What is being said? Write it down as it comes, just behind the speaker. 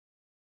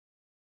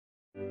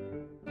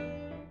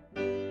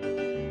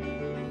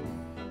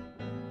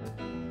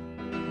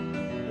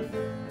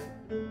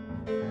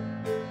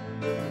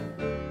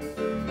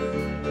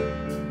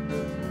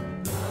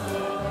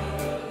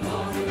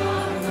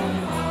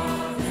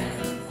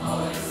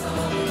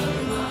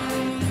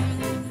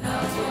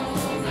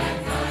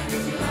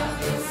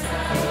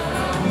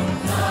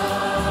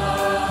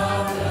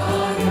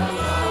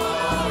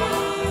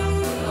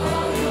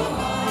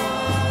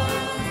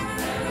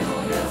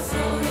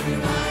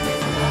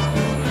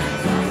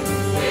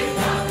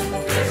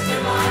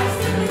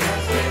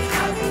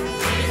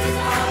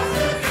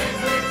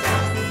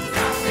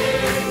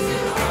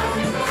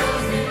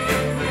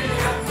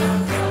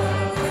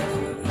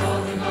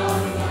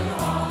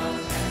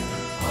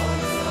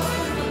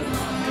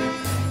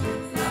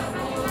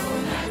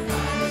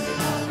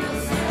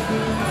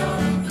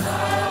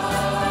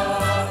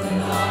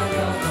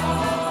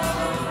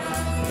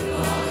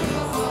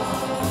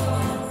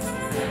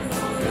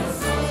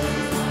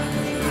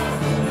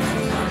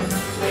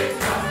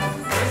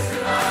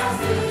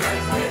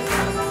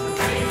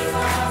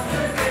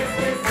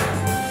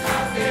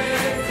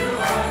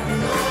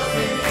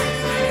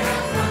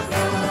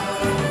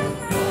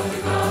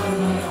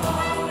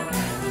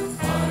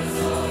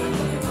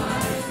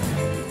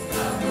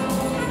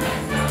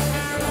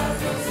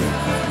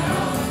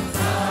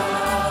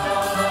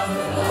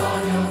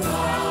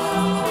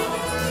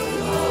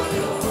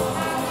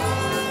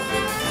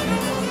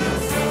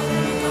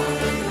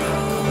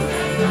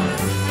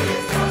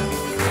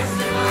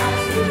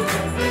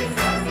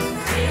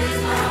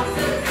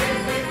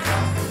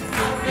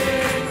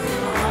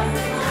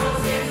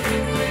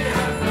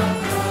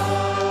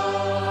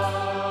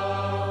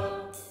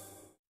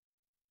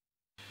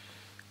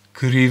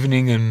Good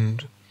evening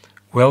and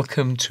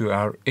welcome to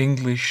our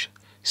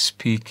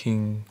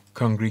English-speaking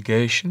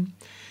congregation.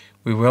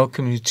 We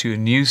welcome you to a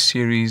new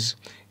series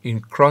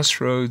in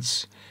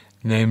Crossroads,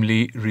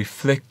 namely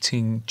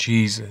Reflecting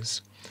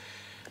Jesus.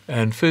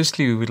 And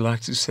firstly, we would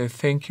like to say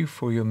thank you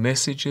for your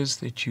messages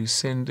that you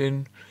send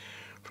in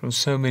from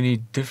so many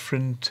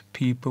different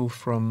people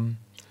from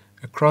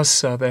across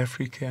South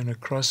Africa and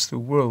across the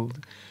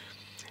world.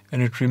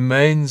 And it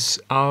remains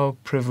our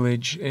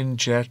privilege in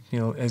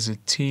Jatniel as a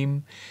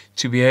team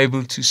to be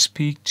able to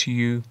speak to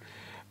you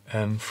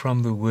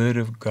from the Word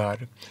of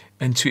God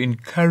and to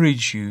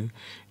encourage you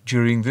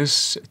during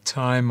this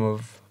time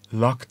of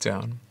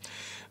lockdown.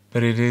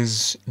 But it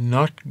is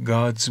not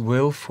God's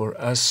will for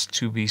us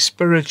to be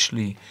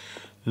spiritually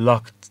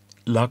locked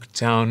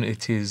down.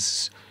 It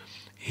is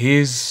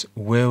His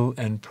will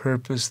and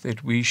purpose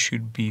that we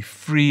should be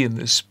free in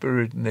the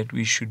Spirit and that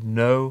we should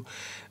know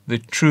the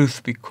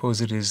truth,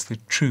 because it is the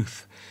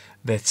truth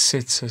that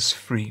sets us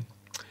free.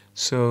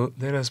 So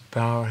let us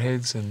bow our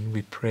heads and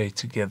we pray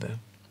together.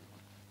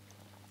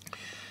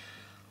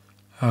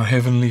 Our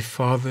Heavenly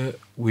Father,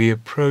 we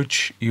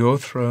approach your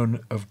throne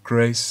of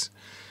grace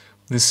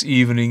this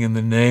evening in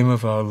the name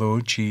of our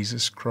Lord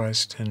Jesus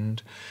Christ.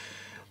 And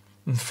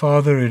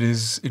Father,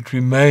 it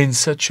remains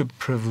such a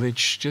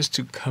privilege just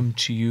to come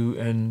to you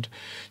and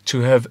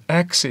to have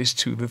access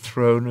to the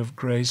throne of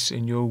grace.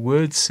 And your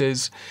word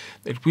says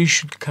that we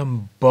should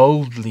come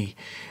boldly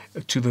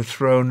to the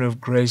throne of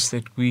grace,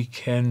 that we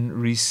can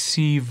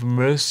receive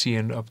mercy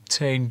and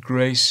obtain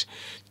grace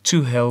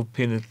to help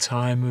in a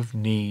time of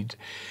need.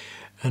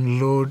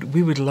 And Lord,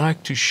 we would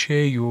like to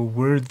share your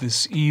word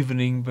this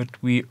evening, but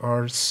we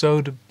are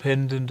so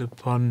dependent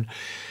upon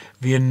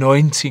the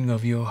anointing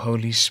of your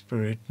Holy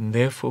Spirit. And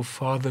therefore,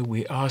 Father,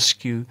 we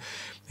ask you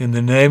in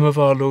the name of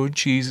our Lord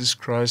Jesus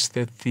Christ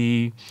that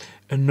the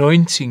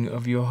anointing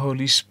of your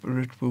Holy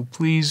Spirit will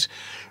please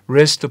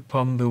rest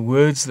upon the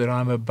words that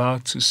I'm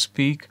about to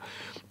speak,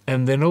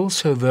 and then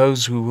also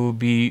those who will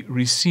be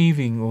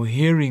receiving or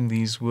hearing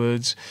these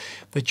words,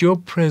 that your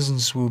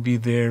presence will be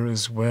there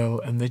as well,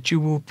 and that you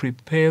will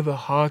prepare the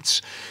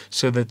hearts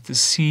so that the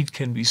seed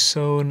can be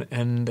sown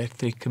and that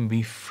there can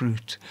be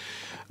fruit.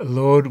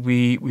 Lord,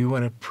 we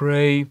want to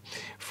pray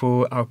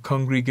for our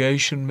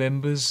congregation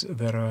members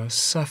that are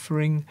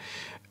suffering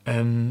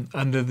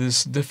under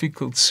this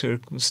difficult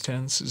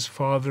circumstances.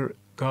 Father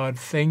God,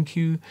 thank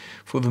you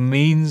for the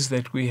means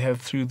that we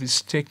have through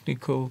this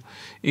technical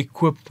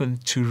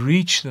equipment to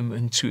reach them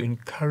and to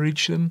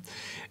encourage them.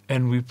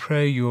 And we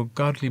pray your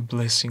godly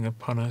blessing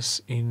upon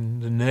us in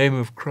the name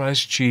of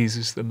Christ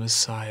Jesus, the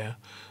Messiah.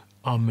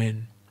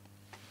 Amen.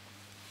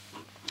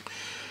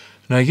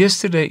 Now,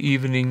 yesterday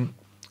evening,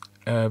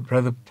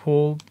 Brother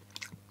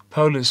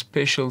Paulus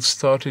Special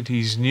started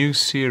his new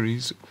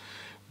series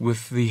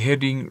with the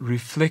heading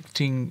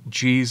Reflecting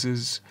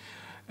Jesus,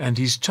 and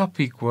his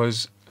topic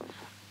was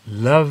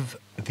Love,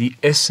 the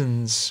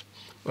Essence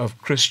of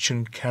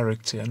Christian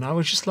Character. And I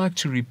would just like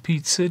to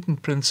repeat certain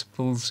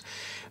principles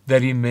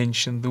that he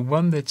mentioned. The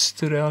one that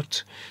stood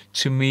out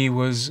to me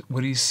was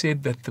what he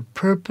said, that the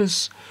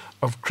purpose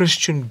of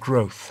Christian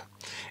growth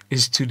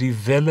is to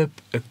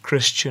develop a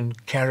Christian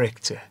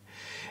character.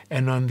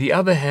 And on the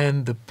other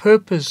hand, the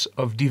purpose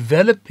of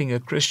developing a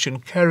Christian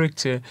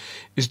character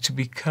is to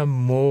become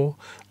more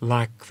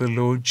like the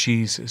Lord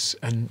Jesus.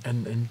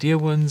 And dear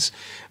ones,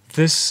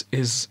 this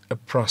is a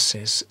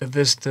process.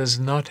 This does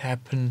not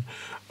happen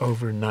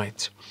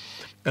overnight.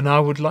 And I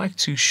would like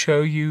to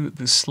show you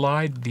the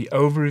slide, the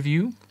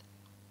overview.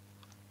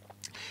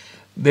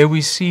 There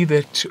we see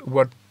that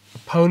what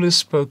Paulus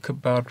spoke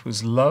about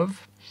was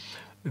love,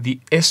 the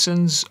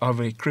essence of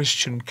a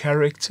Christian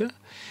character.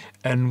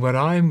 And what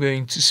I'm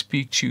going to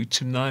speak to you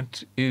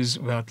tonight is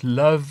about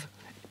love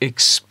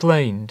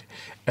explained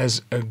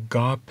as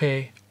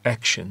agape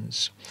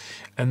actions.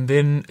 And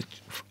then,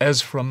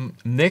 as from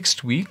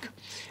next week,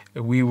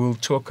 we will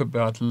talk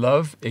about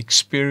love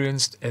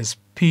experienced as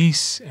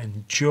peace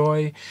and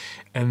joy.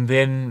 And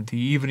then the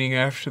evening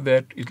after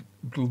that, it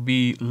will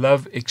be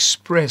love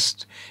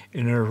expressed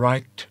in a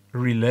right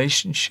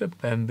relationship.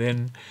 And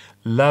then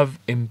love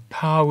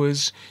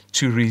empowers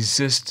to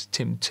resist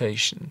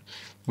temptation,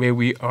 where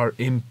we are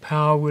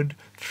empowered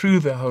through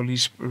the Holy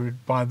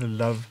Spirit by the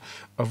love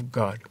of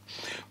God.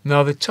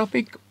 Now, the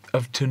topic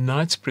of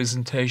tonight's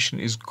presentation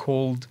is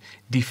called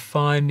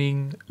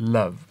Defining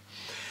Love.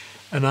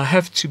 And I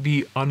have to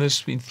be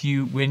honest with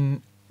you,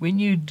 when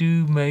you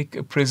do make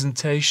a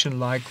presentation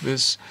like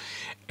this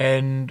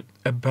and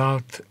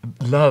about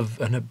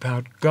love and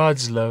about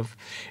God's love,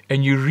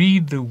 and you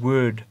read the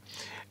Word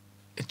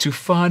to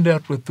find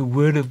out what the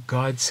Word of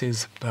God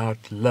says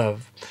about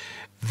love,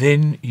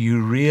 then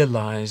you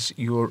realize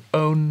your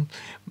own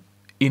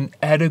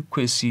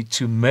inadequacy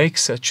to make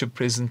such a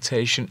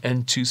presentation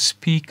and to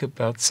speak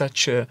about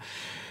such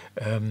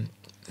an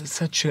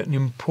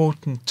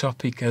important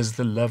topic as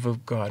the love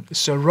of God.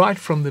 So right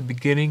from the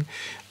beginning,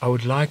 I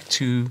would like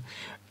to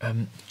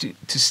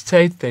to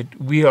state that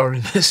we are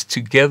in this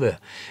together,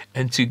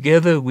 and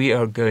together we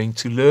are going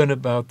to learn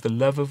about the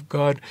love of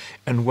God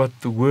and what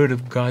the Word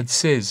of God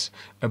says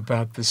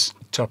about this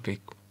topic.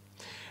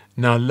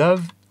 Now,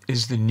 love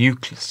is the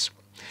nucleus.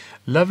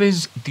 Love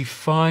is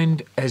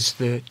defined as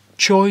the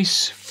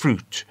choice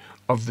fruit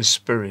of the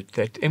Spirit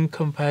that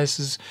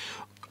encompasses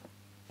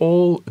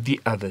all the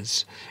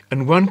others.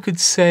 And one could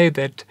say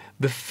that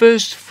the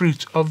first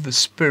fruit of the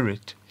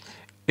Spirit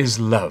is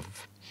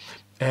love,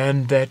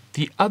 and that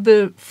the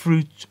other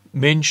fruit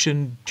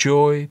mentioned,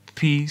 joy,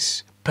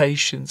 peace,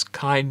 patience,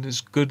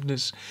 kindness,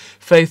 goodness,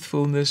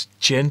 faithfulness,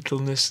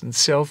 gentleness, and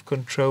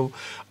self-control,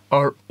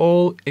 are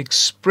all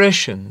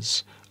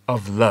expressions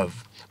of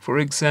love. For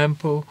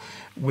example,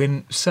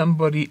 when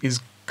somebody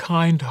is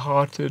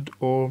kind-hearted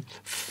or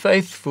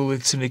faithful,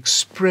 it's an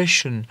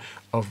expression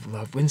of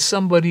love. When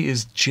somebody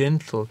is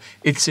gentle,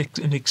 it's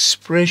an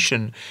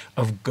expression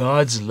of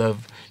God's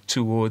love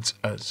towards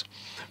us.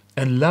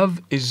 And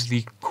love is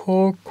the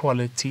core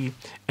quality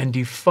and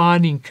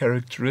defining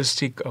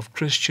characteristic of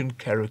Christian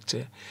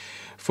character.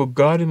 For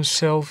God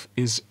Himself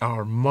is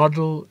our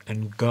model,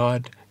 and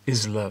God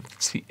is love.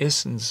 It's the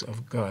essence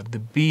of God, the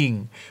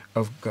being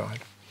of God.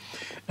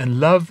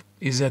 And love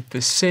is at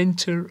the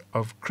center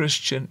of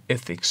Christian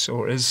ethics,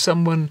 or as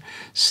someone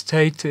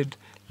stated,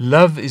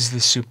 love is the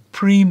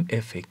supreme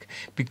ethic,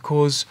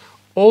 because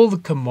all the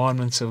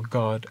commandments of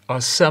God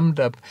are summed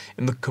up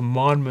in the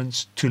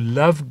commandments to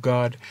love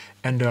God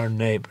and our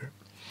neighbor.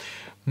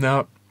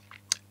 Now,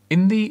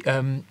 in the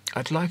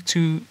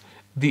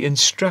the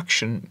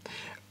instruction,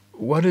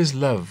 what is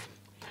love?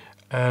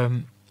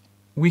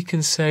 We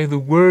can say the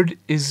word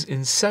is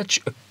in such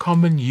a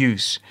common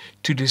use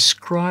to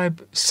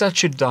describe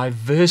such a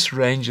diverse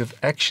range of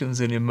actions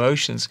and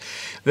emotions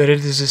that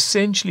it is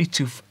essentially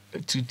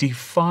to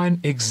define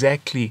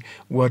exactly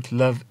what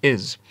love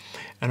is.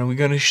 And we're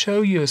going to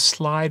show you a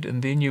slide,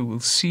 and then you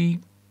will see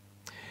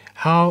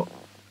how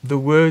the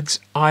words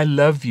 "I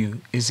love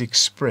you" is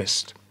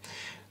expressed.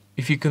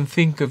 If you can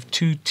think of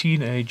two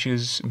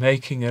teenagers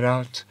making it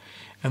out,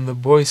 and the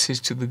boy says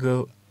to the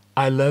girl,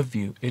 "I love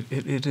you,"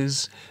 it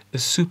is a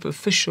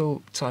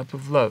superficial type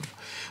of love.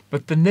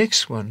 But the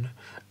next one,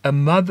 a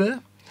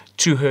mother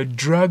to her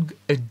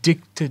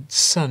drug-addicted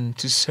son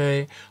to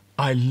say,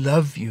 "I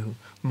love you,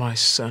 my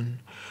son,"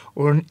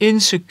 or an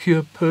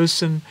insecure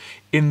person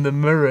in the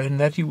mirror, and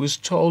that he was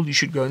told he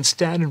should go and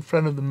stand in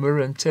front of the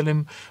mirror and tell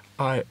him,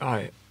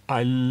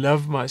 I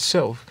love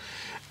myself.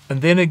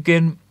 And then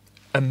again,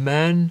 a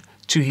man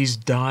to his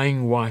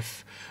dying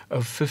wife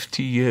of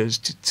 50 years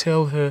to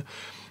tell her,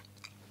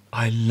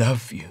 "I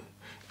love you."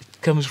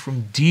 It comes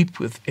from deep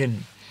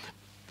within.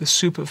 The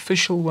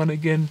superficial one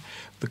again,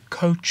 the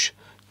coach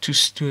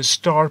to a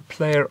star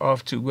player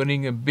after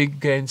winning a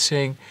big game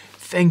saying,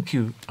 "Thank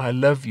you, I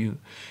love you."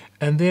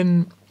 And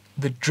then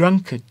the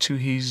drunkard to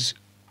his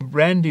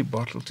brandy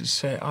bottle to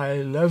say, "I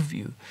love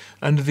you,"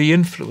 under the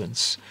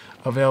influence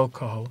of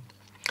alcohol.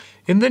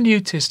 In the New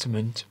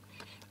Testament,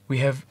 we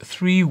have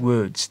three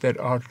words that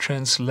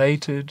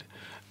translated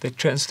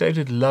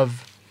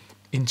love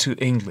into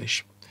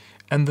English.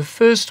 And the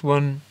first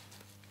one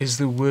is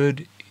the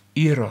word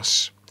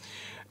eros.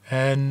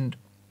 And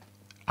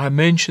I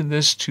mentioned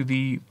this to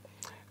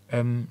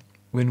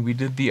when we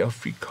did the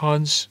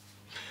Afrikaans.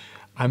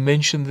 I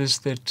mentioned this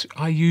that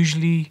I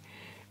usually,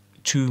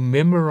 to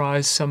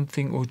memorize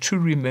something or to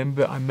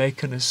remember, I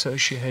make an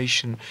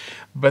association.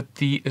 But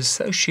the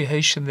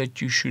association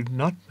that you should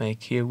not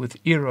make here with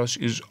eros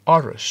is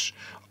oros.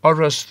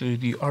 Oros,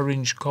 the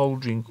orange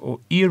cold drink, or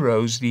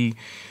euros, the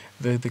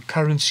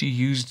currency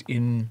used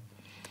in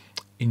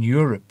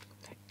Europe.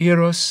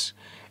 Eros,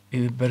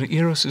 but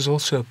Eros is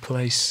also a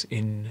place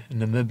in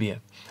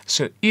Namibia.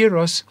 So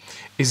Eros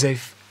is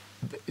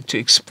to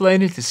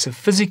explain it, it's a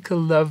physical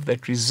love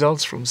that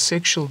results from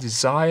sexual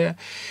desire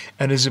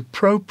and is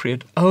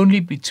appropriate only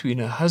between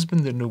a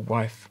husband and a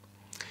wife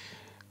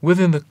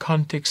within the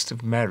context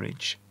of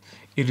marriage.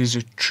 It is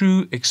a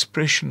true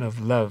expression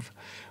of love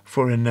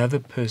for another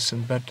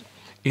person, but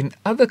in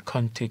other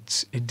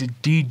contexts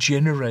it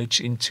degenerates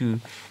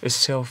into a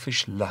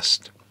selfish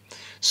lust.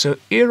 So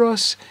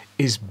eros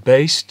is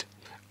based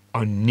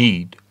on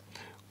need,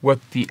 what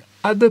the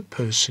other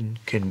person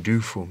can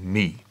do for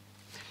me.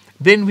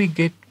 Then we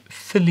get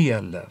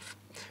filial love.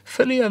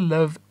 Filial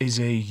love is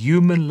a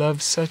human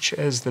love such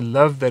as the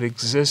love that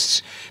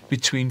exists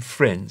between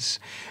friends.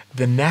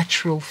 The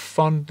natural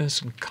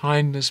fondness and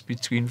kindness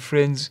between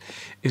friends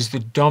is the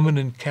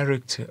dominant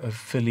character of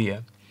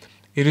philia.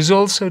 It is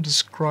also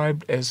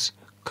described as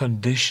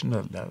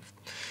conditional love.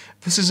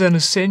 This is an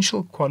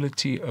essential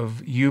quality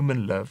of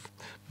human love,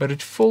 but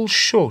it falls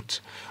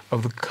short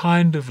of the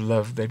kind of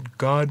love that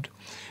God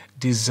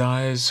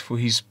desires for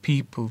His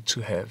people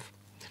to have.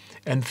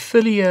 And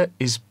philia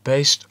is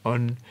based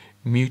on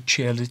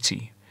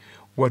mutuality,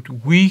 what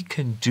we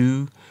can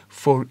do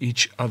for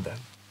each other.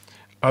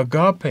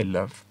 Agape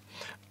love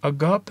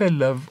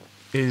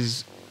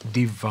is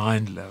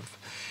divine love,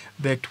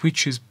 that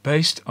which is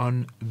based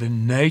on the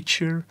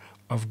nature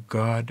of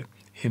God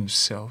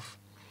Himself.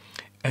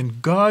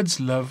 And God's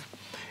love,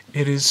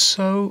 it is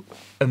so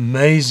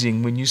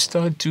amazing when you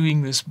start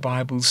doing this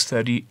Bible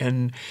study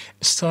and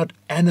start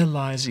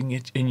analyzing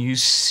it and you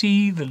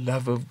see the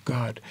love of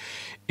God.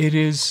 It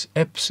is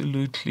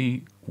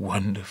absolutely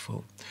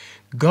wonderful.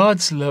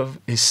 God's love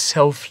is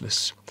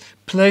selfless,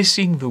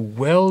 placing the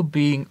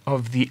well-being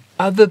of the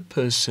other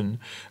person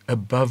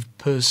above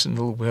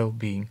personal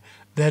well-being.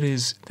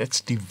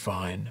 That's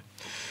divine.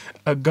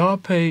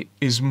 Agape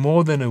is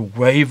more than a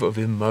wave of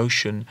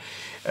emotion.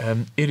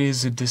 It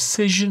is a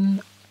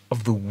decision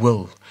of the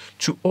will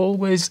to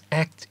always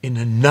act in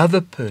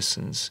another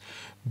person's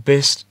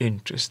best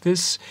interest.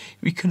 This,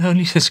 we can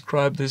only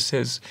describe this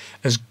as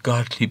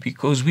godly,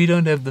 because we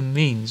don't have the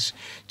means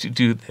to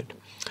do that.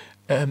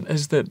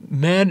 As the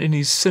man in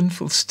his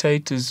sinful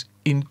state is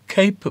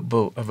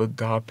incapable of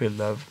agape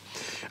love,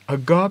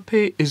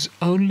 agape is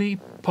only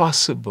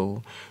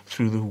possible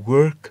through the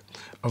work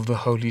of the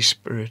Holy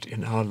Spirit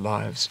in our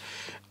lives.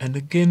 And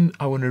again,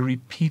 I want to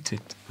repeat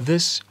it.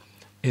 This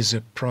is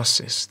a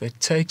process that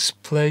takes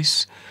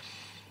place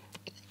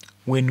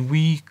when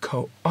we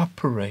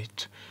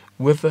cooperate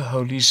with the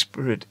Holy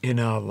Spirit in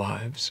our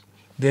lives.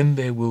 Then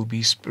there will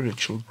be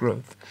spiritual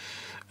growth.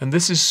 And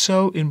this is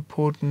so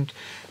important.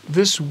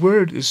 This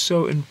word is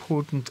so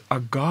important,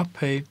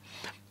 agape.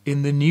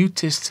 In the New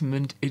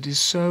Testament, it is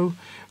so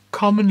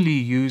commonly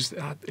used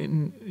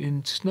in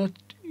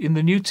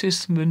the New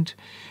Testament,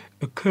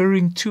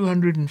 occurring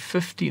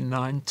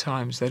 259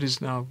 times. That is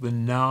now the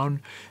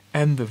noun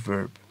and the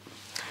verb.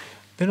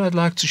 Then I'd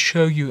like to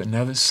show you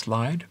another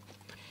slide.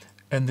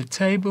 And the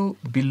table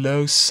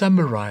below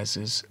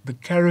summarizes the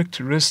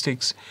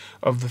characteristics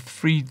of the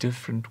three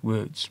different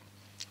words.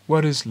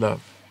 What is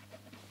love?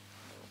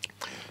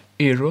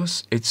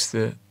 Eros, it's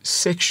the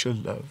sexual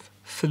love.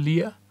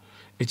 Philia,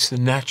 it's the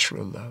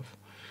natural love.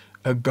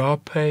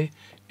 Agape,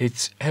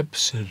 it's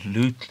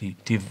absolutely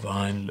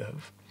divine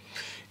love.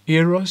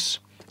 Eros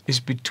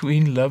is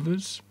between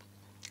lovers.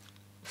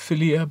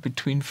 Philia,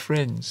 between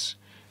friends.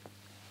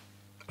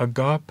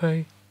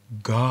 Agape,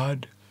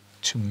 God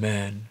to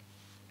man.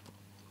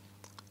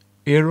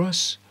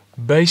 Eros,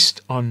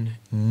 based on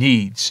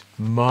needs,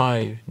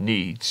 my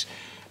needs.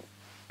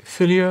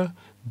 Philia,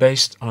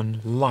 based on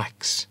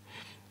likes.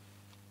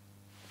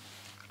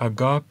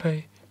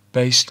 Agape,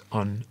 based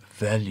on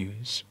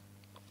values.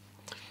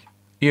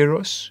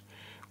 Eros,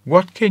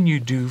 what can you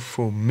do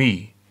for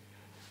me?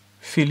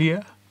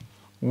 Philia,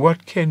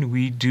 what can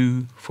we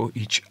do for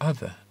each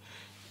other?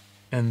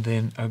 And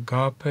then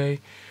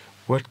agape,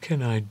 what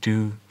can I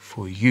do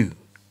for you?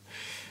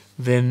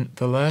 Then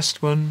the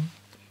last one,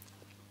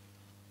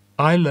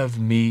 I love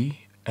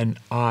me and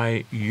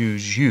I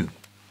use you.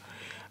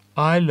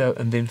 And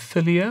then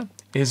philia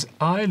is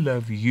I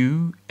love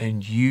you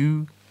and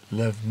you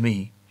love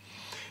me.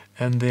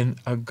 And then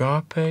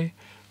agape,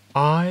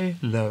 I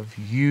love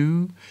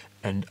you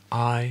and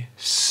I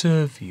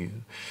serve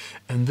you.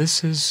 And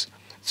this is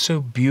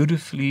so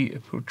beautifully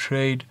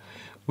portrayed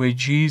where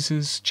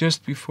Jesus,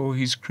 just before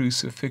his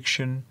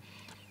crucifixion,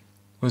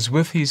 was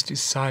with his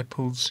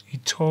disciples. He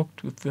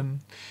talked with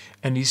them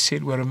and he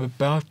said, what I'm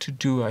about to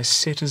do, I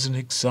set as an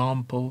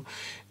example.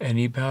 And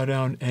he bowed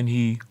down and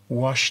he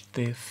washed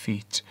their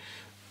feet,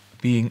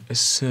 being a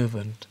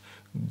servant.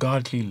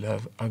 Godly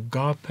love.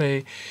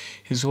 Agape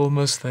is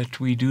almost that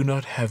we do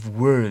not have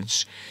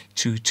words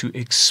to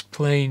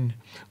explain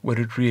what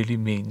it really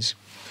means.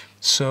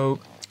 So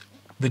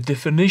the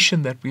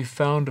definition that we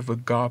found of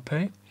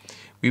agape,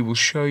 we will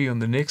show you on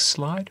the next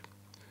slide.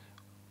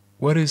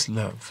 What is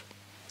love?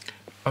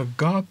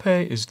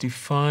 Agape is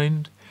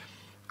defined,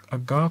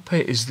 agape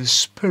is the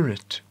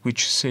spirit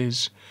which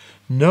says,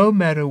 no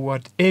matter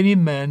what any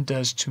man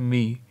does to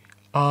me,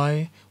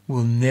 I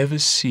will never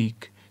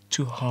seek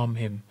to harm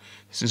him.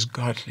 This is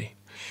godly.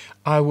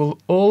 I will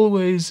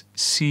always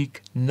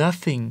seek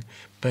nothing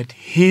but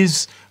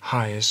his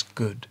highest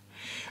good.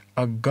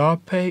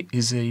 Agape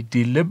is a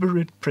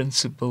deliberate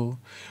principle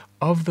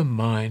of the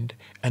mind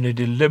and a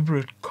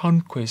deliberate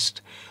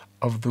conquest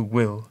of the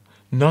will,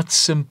 not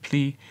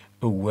simply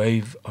a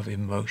wave of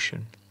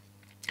emotion.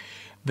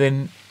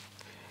 Then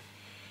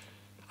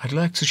I'd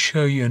like to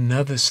show you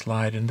another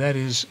slide, and that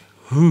is,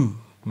 who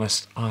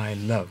must I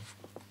love?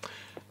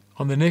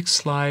 On the next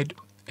slide,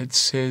 it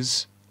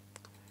says,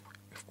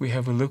 if we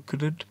have a look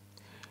at it,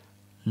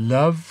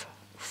 love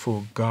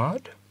for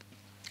God,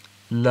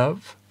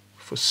 love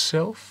for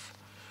self,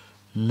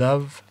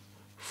 love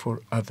for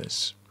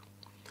others.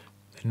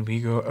 Then we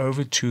go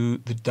over to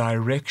the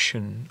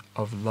direction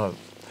of love.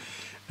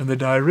 And the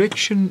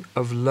direction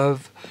of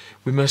love,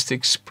 we must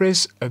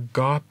express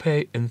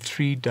agape in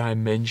three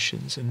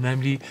dimensions. And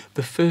namely,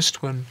 the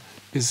first one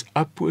is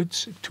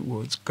upwards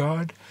towards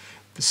God.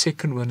 The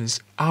second one is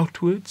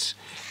outwards.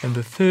 And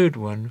the third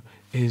one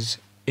is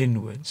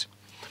inwards.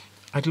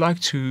 I'd like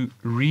to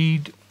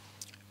read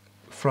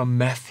from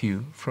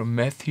Matthew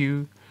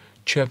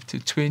chapter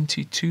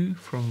 22,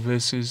 from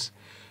verses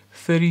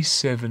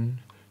 37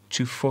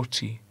 to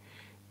 40.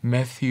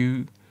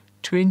 Matthew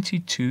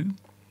 22,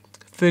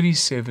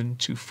 37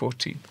 to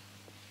 40.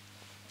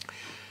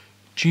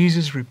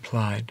 Jesus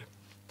replied,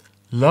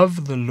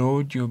 Love the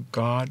Lord your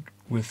God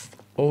with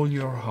all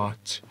your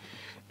heart,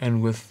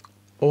 and with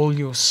all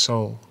your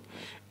soul,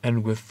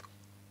 and with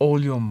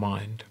all your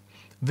mind.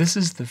 This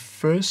is the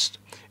first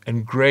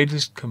and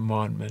greatest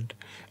commandment,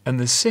 and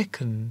the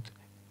second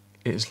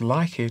is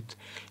like it: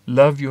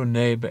 love your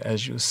neighbor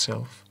as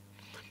yourself.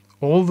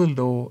 All the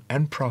law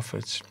and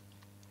prophets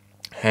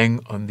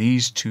hang on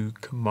these two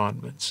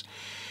commandments.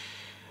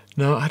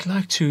 Now, I'd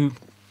like to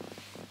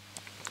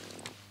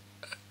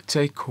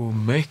take or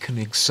make an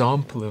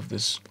example of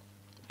this.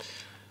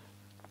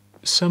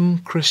 Some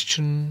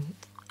Christian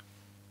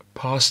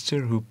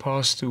pastor who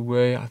passed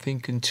away, I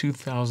think in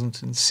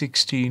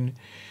 2016,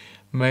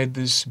 made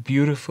this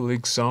beautiful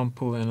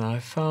example, and I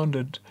found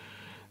it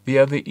the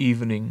other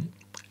evening,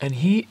 and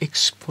he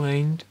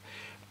explained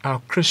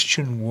our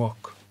Christian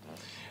walk.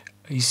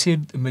 He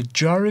said the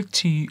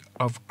majority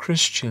of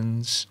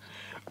Christians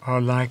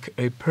are like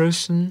a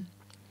person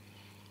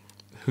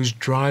who's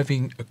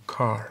driving a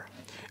car,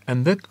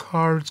 and that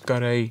car's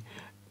got a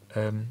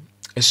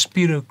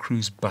speedo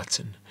cruise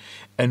button,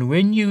 and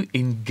when you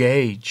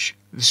engage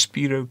the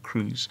speedo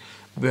cruise,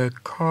 the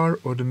car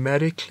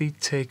automatically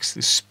takes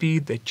the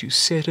speed that you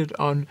set it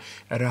on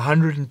at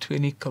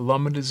 120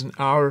 kilometers an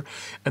hour,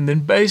 and then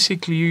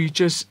basically you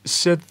just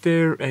sit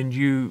there and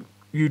you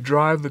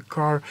drive the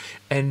car.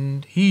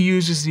 And he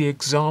uses the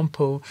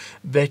example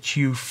that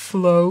you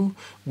flow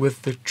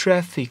with the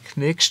traffic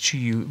next to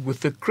you.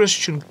 With the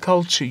Christian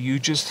culture, you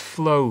just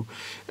flow,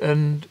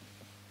 and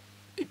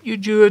you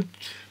do it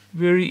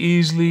very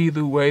easily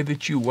the way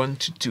that you want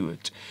to do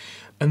it.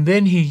 And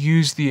then he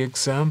used the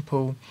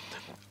example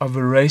of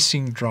a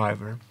racing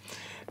driver.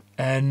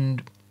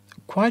 And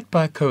quite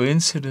by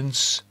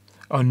coincidence,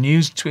 on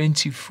News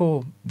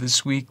 24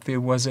 this week,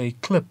 there was a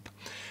clip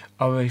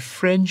of a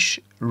French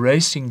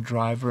racing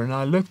driver, and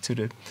I looked at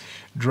it,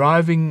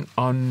 driving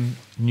on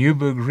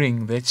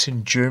Nürburgring, that's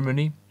in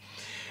Germany,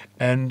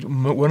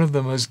 and one of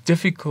the most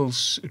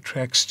difficult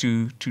tracks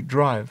to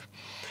drive.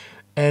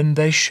 And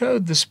they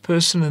showed this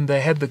person, and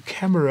they had the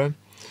camera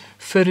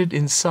fitted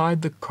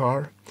inside the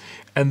car,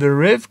 and the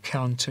rev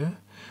counter,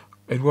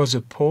 it was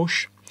a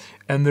Porsche,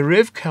 and the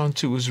rev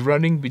counter was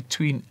running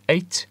between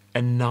 8,000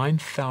 and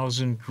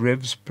 9,000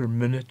 revs per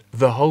minute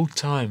the whole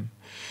time.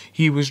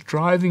 He was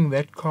driving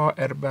that car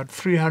at about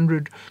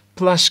 300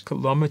 plus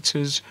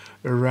kilometers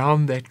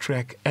around that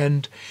track,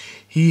 and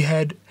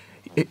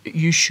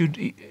you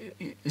should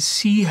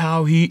see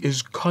how he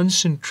is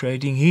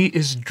concentrating. He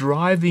is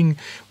driving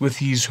with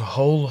his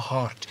whole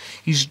heart.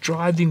 He's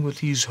driving with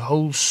his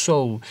whole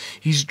soul.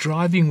 He's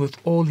driving with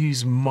all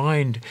his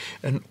mind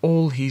and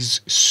all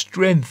his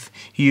strength.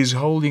 He is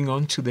holding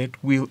on to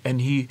that wheel,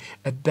 and he,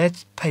 at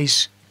that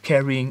pace,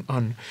 carrying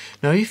on.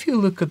 Now, if you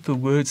look at the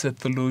words that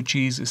the Lord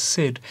Jesus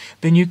said,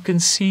 then you can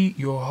see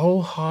your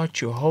whole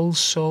heart, your whole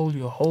soul,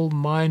 your whole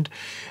mind,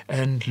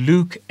 and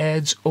Luke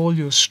adds all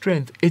your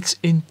strength. It's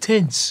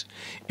intense.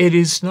 It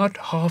is not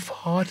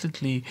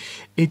half-heartedly.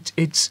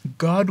 It's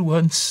God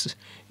wants,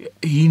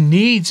 He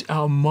needs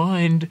our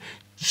mind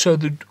so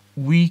that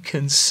we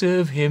can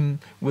serve Him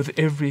with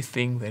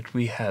everything that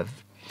we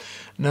have.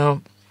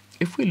 Now,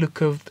 if we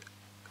look at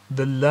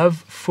the love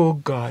for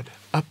God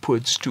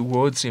upwards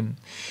towards Him,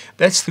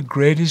 that's the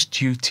greatest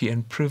duty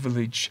and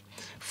privilege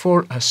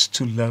for us,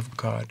 to love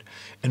God.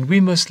 And we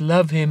must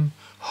love Him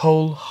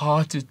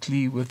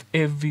wholeheartedly with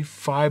every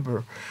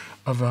fiber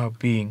of our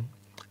being.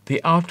 The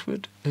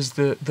outward is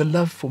the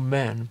love for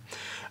man.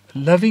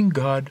 Loving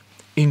God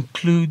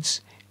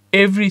includes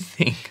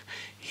everything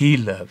He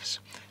loves.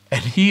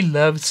 And He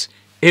loves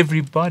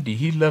everybody.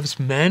 He loves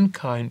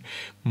mankind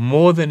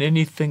more than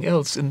anything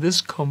else. And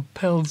this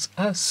compels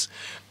us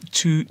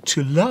to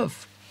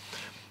love.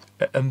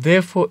 And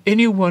therefore,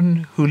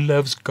 anyone who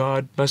loves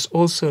God must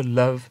also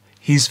love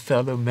his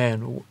fellow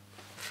man.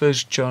 1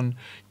 John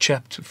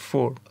chapter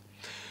 4.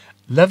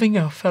 Loving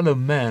our fellow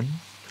man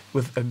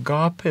with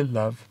agape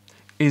love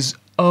is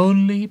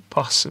only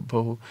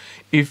possible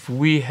if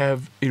we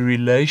have a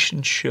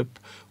relationship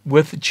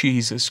with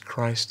Jesus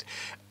Christ.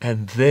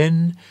 And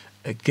then,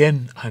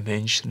 again, I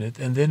mention it,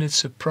 and then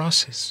it's a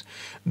process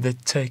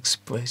that takes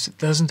place. It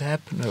doesn't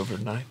happen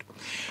overnight.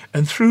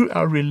 And through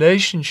our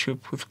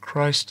relationship with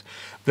Christ,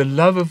 the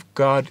love of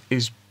God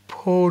is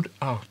poured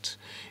out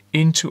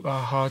into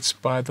our hearts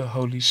by the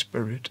Holy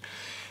Spirit.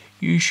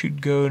 You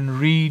should go and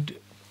read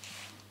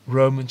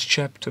Romans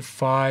chapter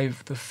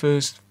 5, the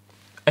first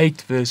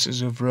 8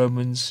 verses of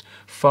Romans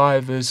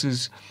 5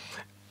 verses,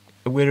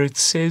 where it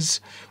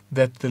says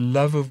that the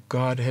love of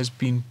God has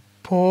been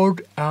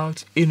poured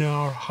out in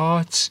our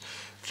hearts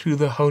through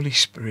the Holy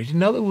Spirit.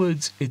 In other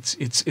words,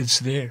 it's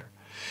there.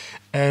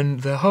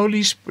 And the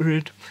Holy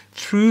Spirit,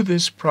 through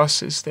this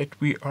process that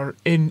we are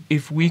in,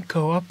 if we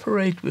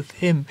cooperate with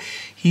Him,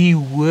 He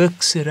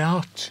works it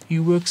out. He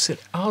works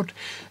it out.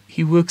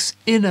 He works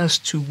in us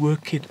to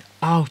work it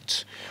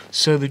out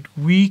so that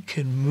we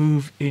can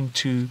move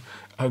into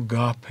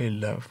agape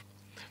love.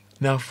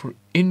 Now, for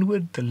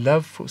inward, the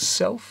love for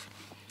self.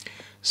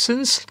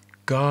 Since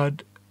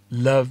God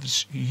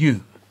loves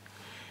you,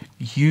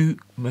 you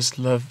must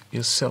love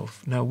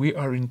yourself. Now, we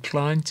are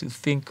inclined to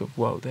think of,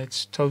 well,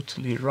 that's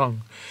totally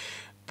wrong.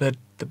 But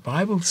the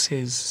Bible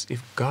says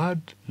if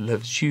God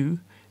loves you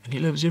and he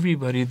loves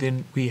everybody,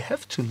 then we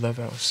have to love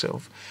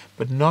ourselves,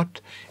 but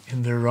not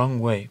in the wrong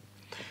way.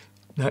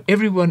 Now,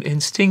 everyone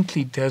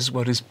instinctively does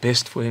what is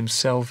best for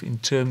himself in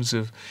terms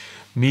of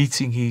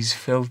meeting his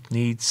felt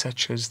needs,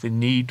 such as the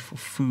need for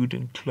food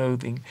and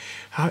clothing.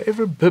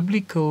 However,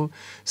 biblical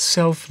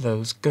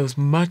self-love goes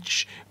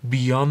much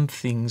beyond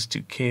things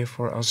to care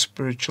for our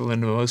spiritual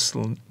and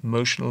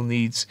emotional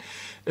needs,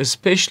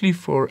 especially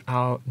for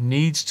our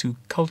needs to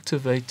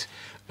cultivate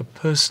a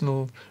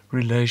personal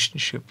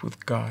relationship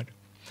with God.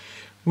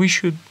 We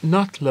should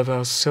not love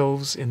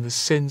ourselves in the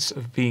sense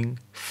of being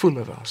full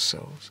of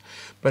ourselves,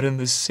 but in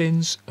the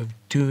sense of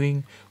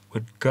doing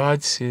what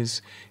God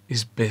says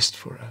is best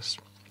for us.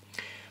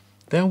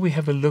 Then we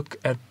have a look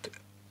at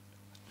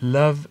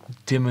love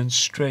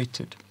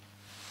demonstrated.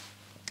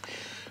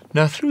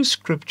 Now, through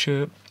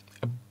Scripture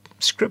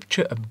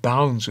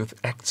abounds with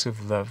acts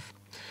of love,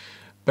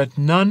 but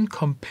none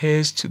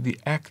compares to the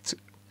act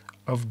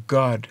of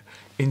God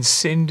in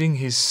sending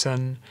his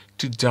Son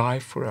to die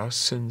for our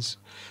sins.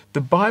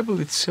 The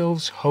Bible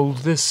itself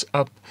holds this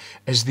up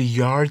as the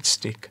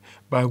yardstick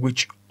by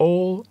which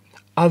all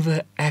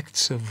other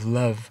acts of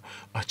love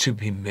are to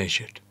be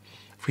measured.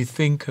 If we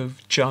think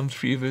of John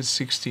 3 verse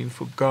 16,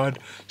 for God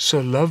so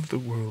loved the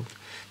world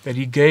that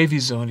he gave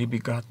his only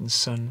begotten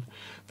Son,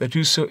 that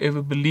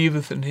whosoever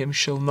believeth in him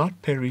shall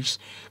not perish,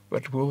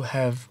 but will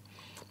have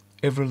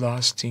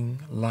everlasting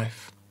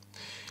life.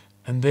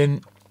 And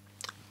then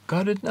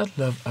God did not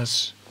love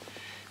us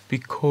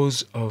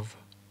because of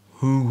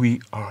who we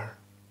are,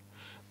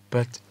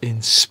 but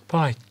in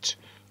spite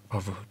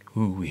of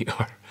who we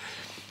are.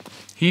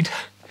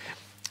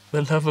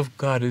 The love of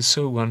God is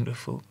so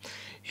wonderful.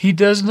 He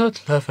does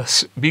not love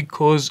us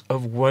because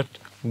of what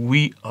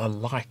we are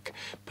like,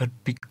 but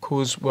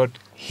because what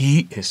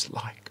he is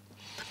like.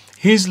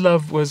 His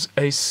love was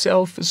a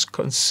selfish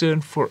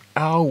concern for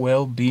our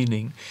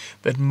well-being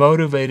that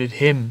motivated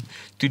him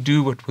to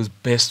do what was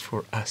best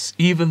for us,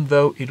 even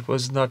though it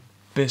was not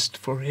best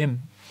for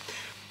him.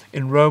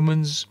 In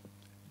Romans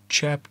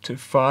chapter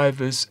 5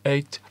 verse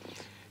 8,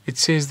 it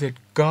says that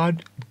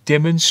God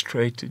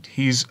demonstrated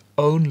his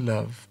own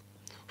love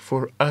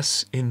for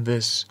us in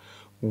this: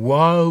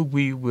 while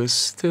we were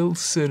still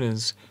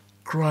sinners,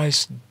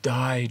 Christ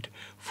died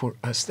for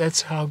us.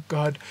 That's how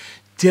God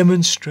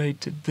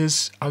demonstrated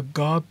this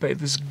agape,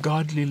 this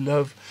godly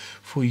love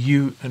for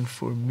you and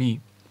for me.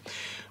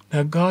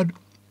 Now, God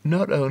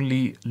not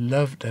only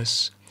loved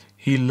us,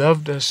 he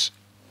loved us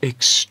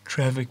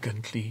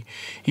extravagantly.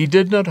 He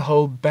did not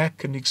hold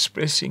back in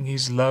expressing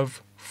his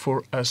love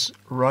for us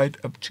right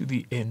up to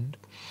the end.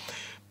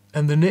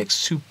 And the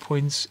next 2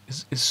 points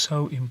is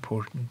so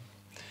important.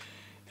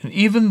 And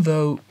even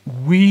though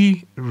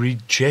we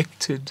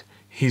rejected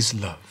his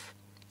love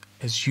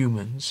as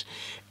humans,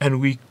 and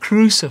we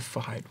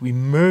crucified, we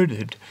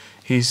murdered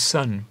his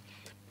Son,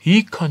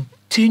 he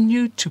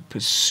continued to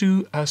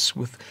pursue us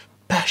with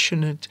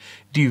passionate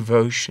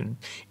devotion,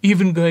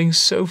 even going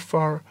so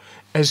far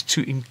as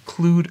to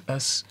include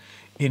us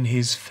in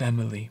his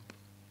family.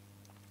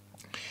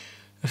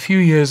 A few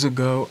years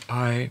ago,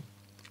 I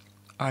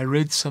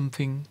read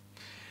something.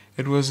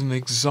 It was an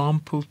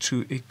example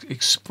to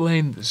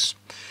explain this,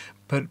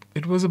 but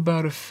it was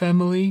about a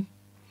family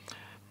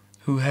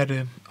who had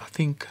a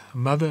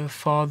mother,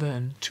 father,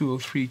 and 2 or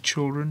 3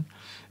 children,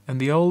 and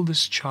the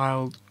oldest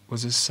child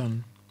was a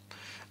son.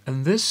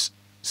 And this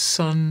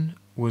son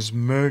was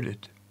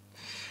murdered.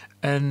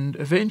 And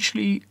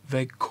eventually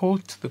they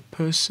caught the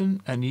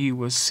person, and he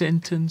was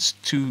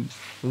sentenced to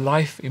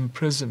life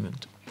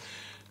imprisonment.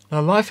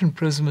 Now, life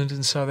imprisonment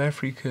in South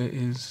Africa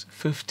is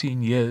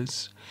 15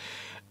 years.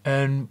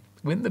 And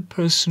when the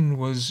person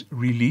was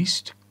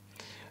released,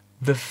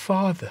 the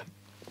father,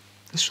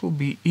 this will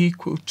be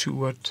equal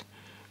to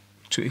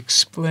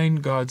explain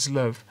God's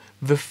love.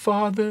 The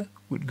father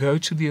would go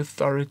to the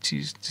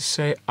authorities to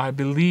say, I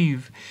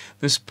believe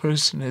this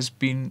person has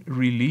been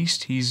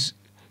released. He's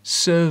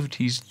served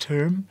his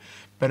term,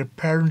 but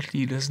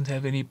apparently he doesn't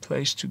have any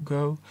place to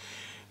go.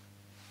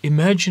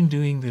 Imagine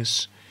doing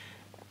this.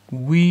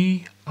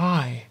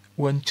 I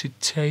want to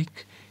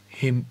take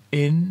him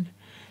in.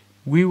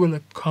 We will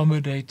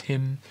accommodate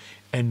him,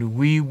 and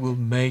we will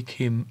make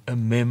him a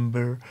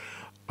member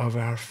of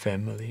our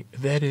family.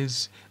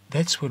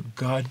 That's what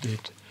God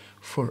did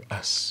for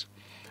us.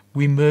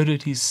 We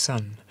murdered his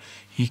Son.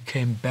 He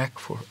came back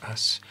for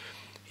us.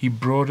 He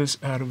brought us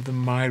out of the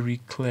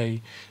miry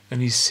clay,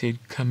 and he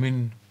said, come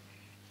in.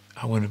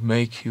 I want to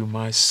make you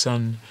my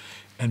son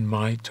and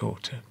my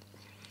daughter.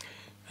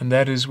 And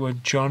that is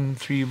what John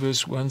 3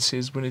 verse 1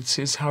 says, when it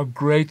says, how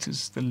great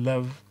is the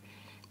love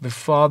the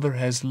Father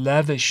has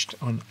lavished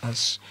on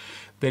us,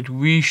 that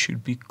we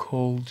should be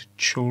called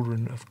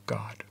children of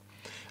God.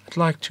 I'd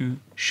like to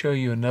show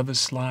you another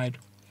slide,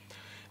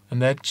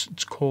 and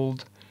it's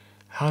called,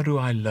 How Do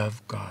I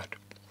Love God?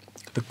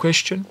 The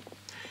question,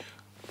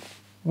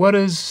 What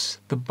does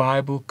the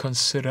Bible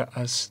consider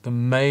us the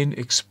main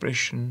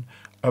expression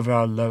of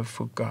our love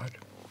for God?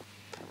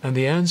 And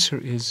the answer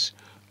is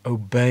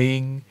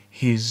obeying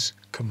His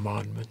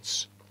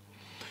commandments.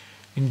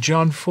 In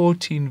John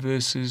 14,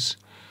 verses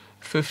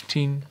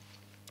 15,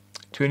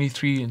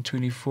 23 and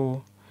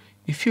 24,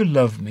 if you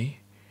love me,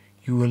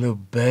 you will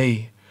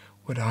obey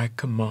what I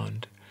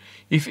command.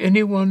 If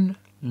anyone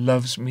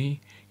loves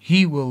me,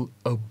 he will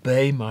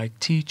obey my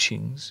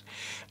teachings,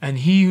 and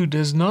he who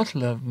does not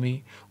love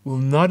me will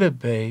not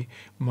obey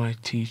my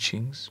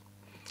teachings.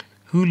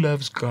 Who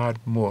loves God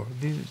more?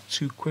 These are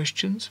two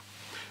questions.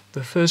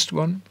 The first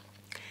one,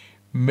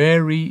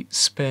 Mary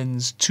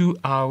spends 2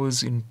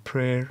 hours in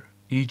prayer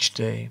each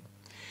day.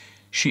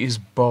 She is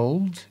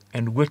bold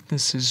and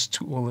witnesses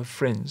to all her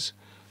friends.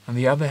 On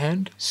the other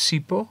hand,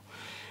 Sipo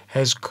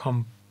has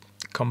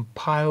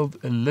compiled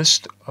a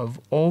list of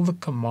all the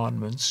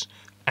commandments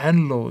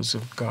and laws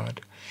of God.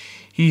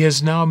 He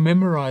has now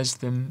memorized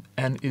them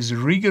and is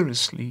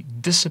rigorously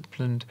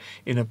disciplined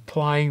in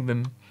applying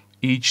them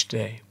each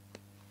day.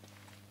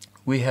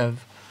 We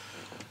have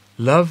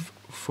love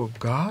for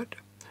God,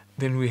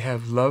 then we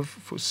have love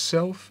for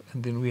self,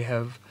 and then we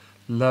have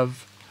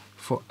love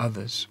for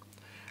others.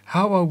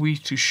 How are we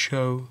to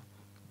show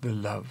the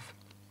love?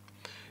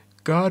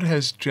 God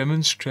has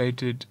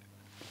demonstrated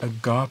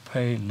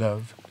agape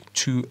love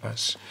to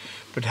us.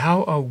 But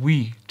how are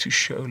we to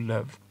show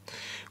love?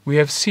 We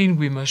have seen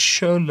we must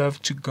show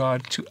love to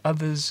God, to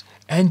others,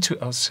 and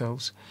to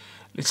ourselves.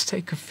 Let's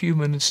take a few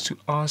minutes to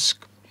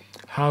ask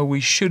how we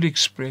should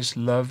express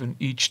love in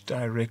each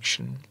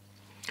direction.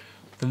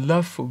 The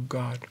love for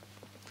God.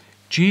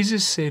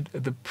 Jesus said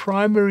the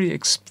primary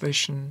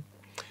expression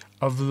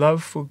of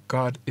love for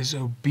God is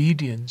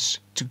obedience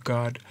to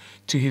God,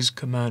 to His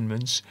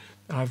commandments.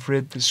 I've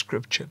read the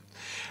scripture.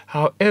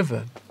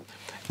 However,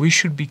 we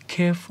should be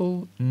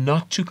careful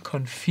not to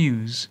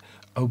confuse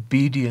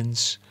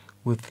obedience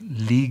with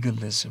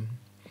legalism.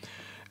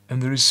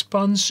 And the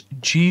response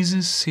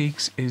Jesus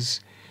seeks is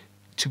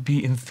to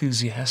be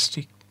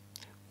enthusiastic,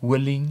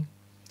 willing,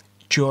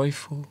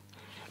 joyful,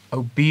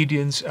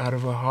 obedience out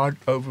of a heart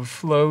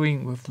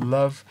overflowing with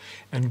love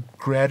and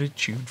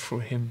gratitude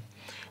for Him.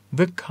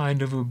 The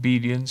kind of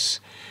obedience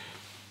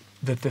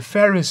that the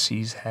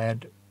Pharisees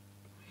had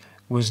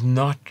was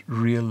not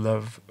real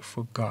love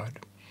for God.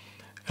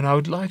 And I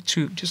would like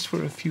to, just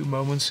for a few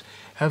moments,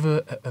 have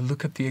a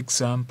look at the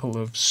example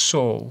of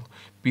Saul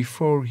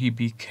before he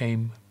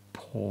became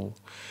Paul.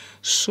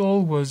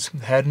 Saul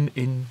had an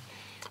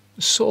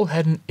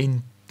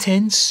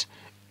intense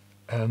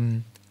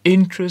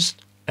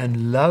interest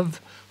and love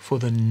for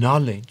the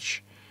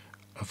knowledge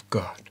of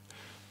God,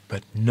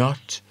 but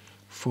not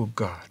for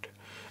God.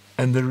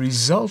 And the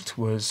result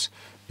was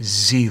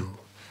zeal.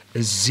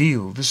 A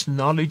zeal. This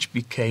knowledge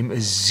became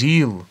a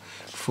zeal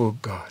for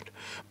God.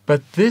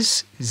 But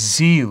this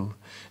zeal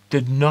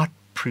did not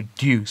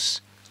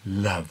produce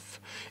love.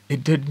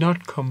 It did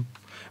not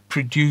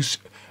produce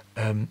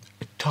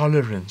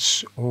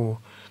tolerance or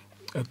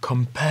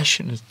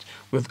compassionate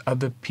with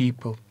other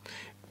people.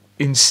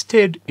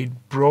 Instead,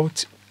 it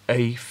brought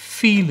a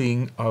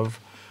feeling of,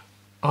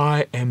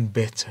 I am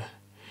better.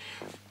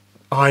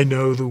 I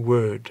know the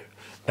word.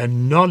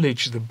 And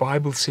knowledge, the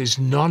Bible says,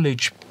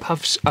 knowledge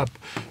puffs up.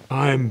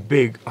 I am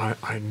big.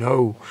 I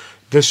know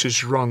this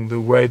is wrong, the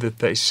way that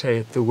they say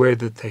it, the way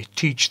that they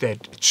teach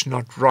that, it's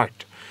not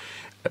right.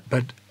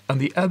 But on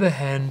the other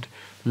hand,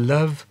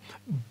 love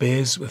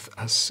bears with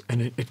us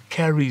and it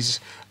carries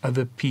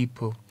other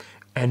people.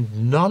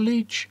 And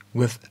knowledge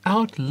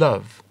without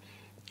love,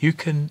 you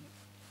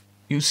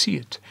see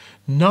it.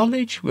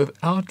 Knowledge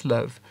without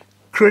love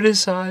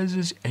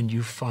criticizes and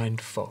you find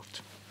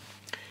fault.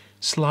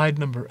 Slide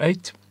number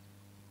 8.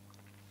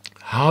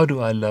 How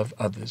do I love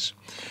others?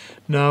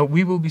 Now,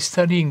 we will be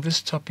studying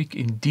this topic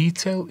in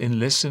detail in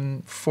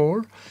lesson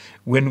 4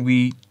 when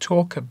we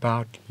talk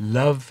about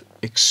love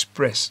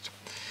expressed.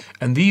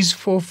 And these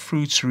 4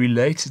 fruits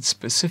related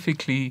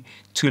specifically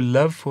to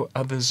love for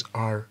others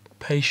are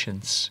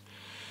patience,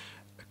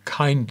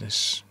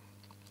 kindness,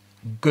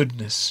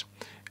 goodness,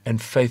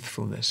 and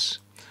faithfulness.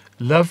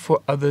 Love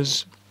for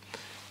others,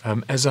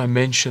 as I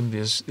mentioned,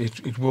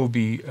 it will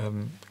be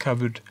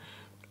covered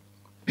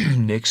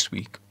next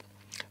week.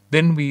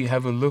 Then we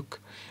have a look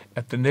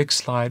at the next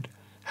slide.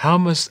 How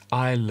must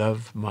I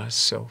love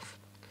myself?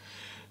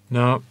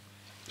 Now,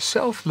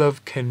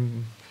 self-love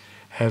can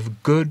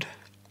have good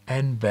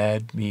and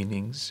bad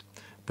meanings.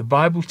 The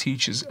Bible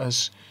teaches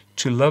us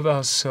to love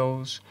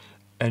ourselves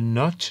and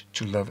not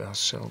to love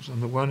ourselves.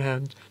 On the one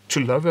hand, to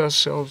love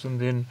ourselves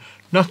and then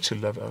not to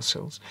love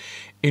ourselves.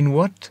 In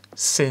what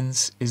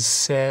sense is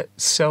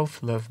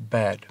self-love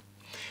bad?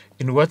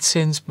 In what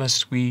sense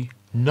must we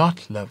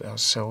not love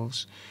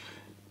ourselves?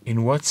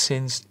 In what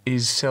sense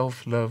is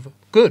self-love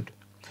good?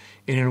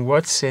 And in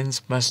what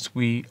sense must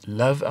we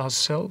love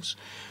ourselves?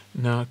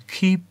 Now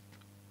keep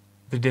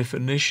the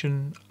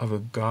definition of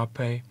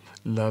agape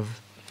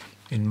love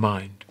in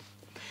mind.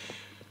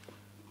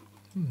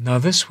 Now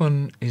this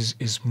one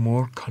is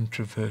more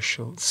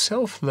controversial.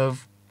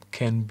 Self-love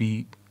can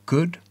be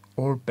good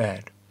or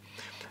bad.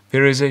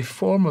 There is a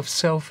form of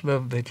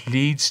self-love that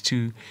leads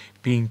to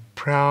being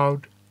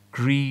proud,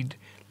 greed,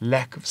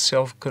 lack of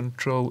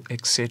self-control,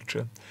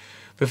 etc.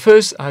 The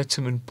first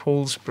item in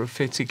Paul's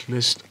prophetic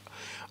list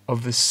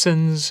of the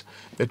sins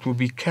that will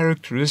be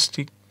characterize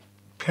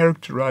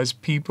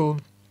people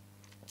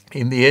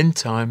in the end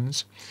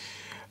times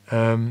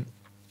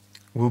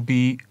will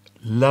be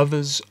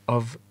lovers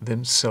of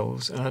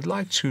themselves. And I'd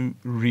like to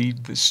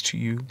read this to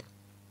you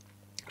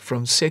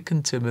from 2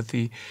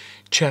 Timothy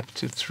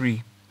chapter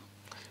 3,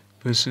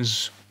 a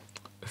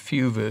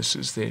few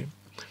verses there.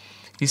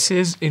 He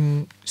says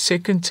in 2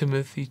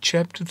 Timothy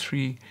chapter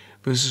 3,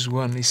 verses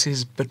 1, he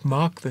says, "But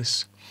mark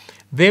this,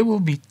 there will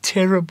be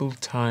terrible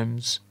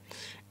times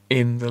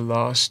in the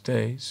last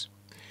days.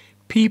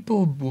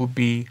 People will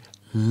be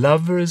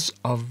lovers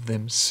of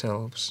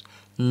themselves,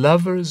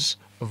 lovers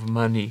of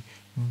money,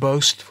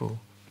 boastful,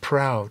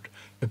 proud,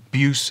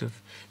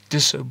 abusive,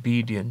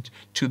 disobedient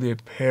to their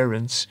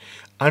parents,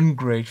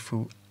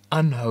 ungrateful,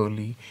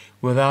 unholy,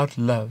 without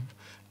love,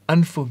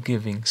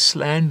 unforgiving,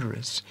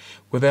 slanderous,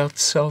 without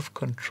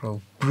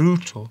self-control,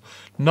 brutal,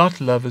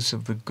 not lovers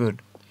of the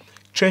good,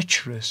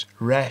 treacherous,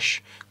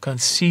 rash,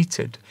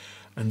 conceited,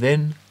 and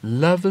then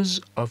lovers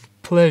of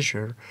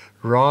pleasure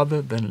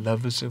rather than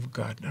lovers of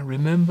God." Now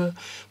remember,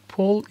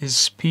 Paul is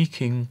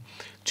speaking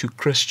to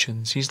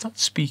Christians. He's not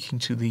speaking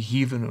to the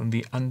heathen or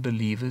the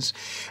unbelievers.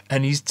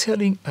 And he's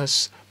telling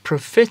us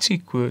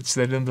prophetic words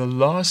that in the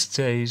last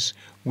days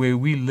where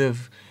we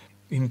live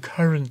in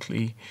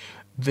currently,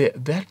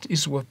 that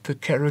is what the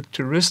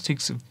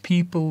characteristics of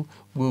people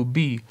will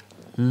be.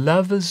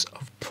 Lovers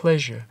of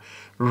pleasure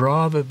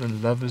rather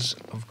than lovers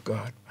of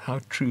God. How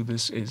true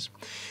this is.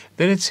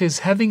 Then it says,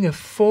 having a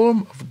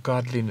form of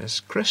godliness,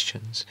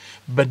 Christians,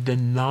 but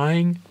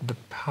denying the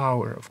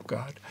power of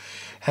God.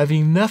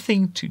 Having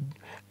nothing to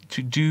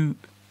do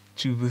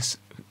to this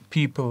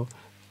people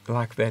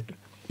like that.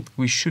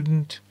 We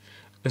shouldn't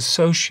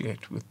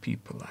associate with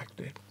people like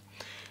that.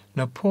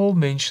 Now Paul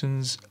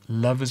mentions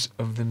lovers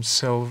of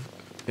themselves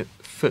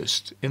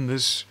first in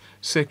this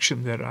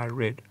section that I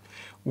read.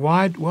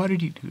 Why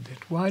did he do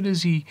that? Why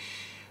does he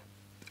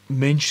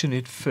mention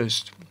it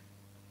first?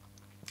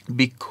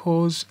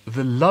 Because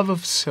the love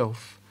of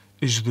self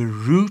is the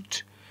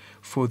root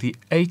for the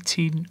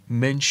 18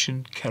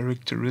 mentioned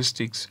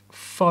characteristics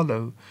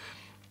following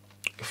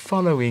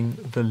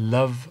the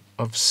love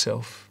of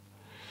self.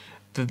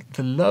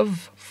 The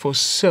love for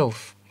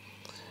self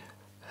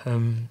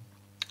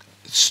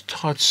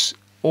starts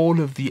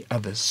all of the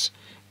others.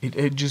 It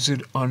edges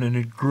it on and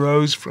it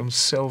grows from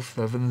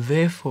self-love. And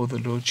therefore the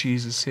Lord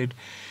Jesus said,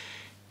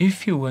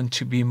 if you want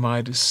to be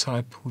my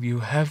disciple, you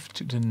have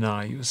to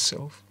deny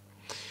yourself.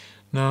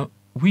 Now,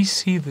 we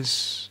see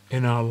this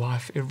in our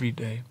life every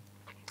day.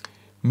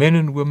 Men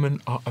and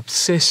women are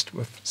obsessed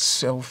with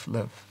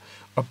self-love,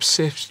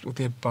 obsessed with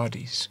their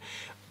bodies.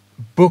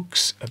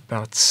 Books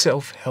about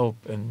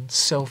self-help and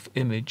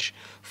self-image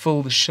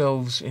fill the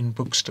shelves in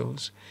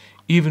bookstores,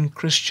 even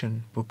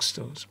Christian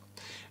bookstores.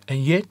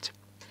 And yet,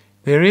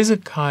 there is a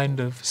kind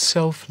of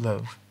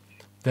self-love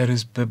that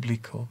is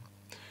biblical,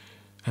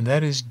 and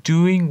that is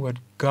doing what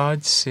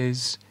God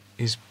says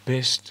is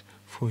best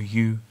for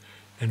you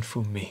and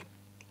for me.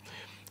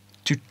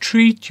 To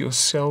treat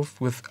yourself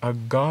with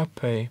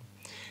agape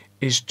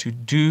is to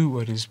do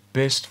what is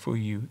best for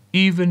you,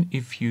 even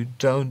if we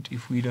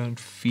don't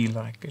feel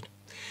like it.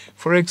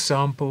 For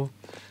example,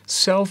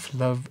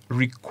 self-love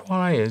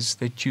requires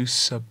that you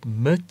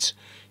submit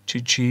to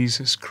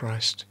Jesus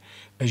Christ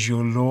as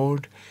your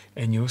Lord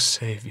and your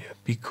Savior,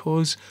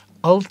 because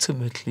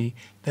ultimately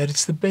that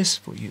is the best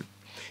for you.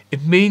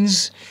 It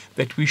means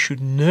that we should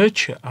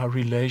nurture our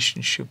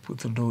relationship with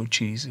the Lord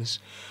Jesus.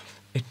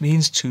 It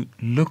means to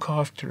look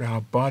after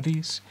our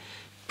bodies,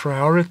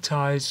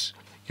 prioritize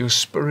your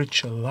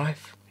spiritual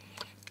life,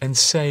 and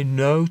say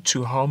no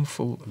to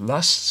harmful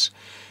lusts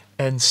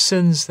and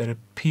sins that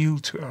appeal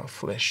to our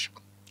flesh.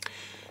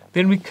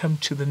 Then we come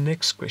to the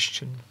next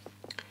question.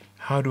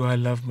 How do I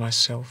love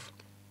myself?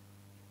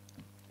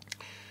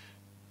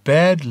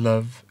 Bad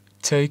love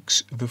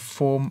takes the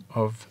form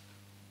of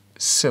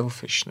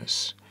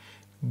selfishness.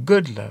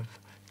 Good love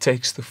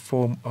takes the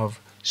form of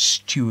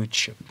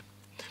stewardship.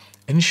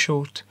 In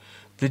short,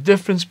 the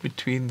difference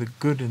between the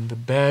good and the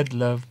bad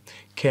love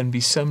can be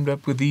summed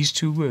up with these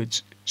two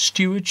words,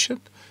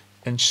 stewardship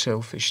and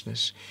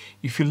selfishness.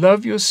 If you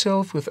love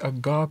yourself with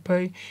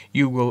agape,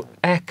 you will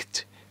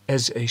act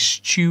as a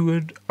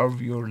steward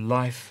of your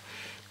life.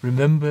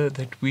 Remember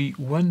that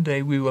one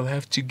day we will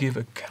have to give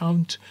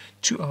account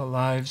to our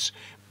lives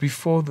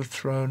before the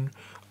throne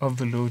of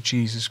the Lord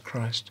Jesus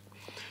Christ.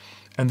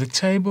 And the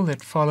table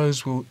that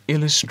follows will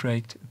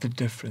illustrate the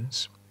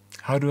difference.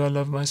 How do I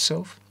love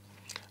myself?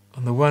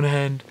 On the one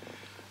hand,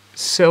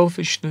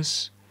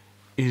 selfishness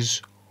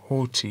is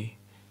haughty.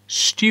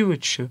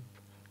 Stewardship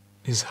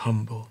is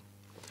humble.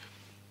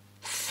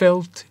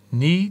 Felt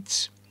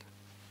needs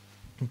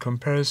in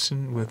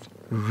comparison with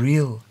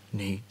real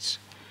needs.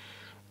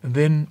 And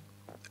then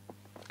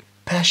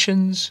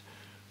passions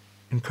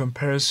in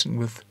comparison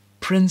with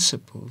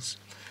principles.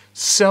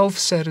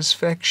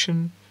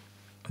 self-satisfaction,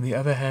 on the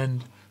other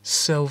hand,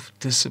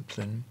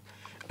 self-discipline,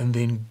 and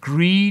then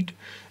greed,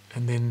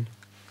 and then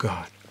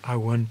God. I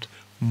want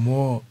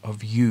more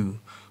of you,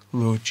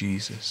 Lord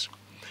Jesus.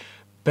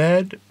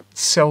 Bad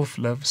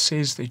self-love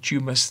says that you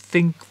must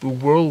think the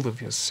world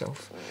of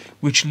yourself,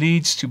 which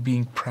leads to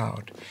being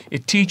proud.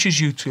 It teaches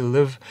you to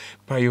live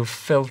by your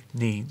felt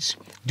needs.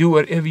 Do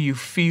whatever you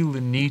feel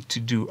the need to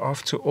do.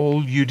 After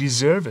all, you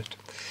deserve it.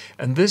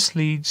 And this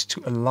leads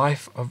to a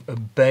life of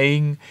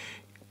obeying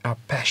our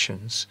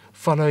passions,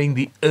 following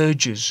the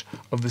urges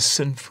of the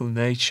sinful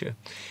nature.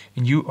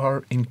 And you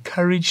are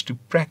encouraged to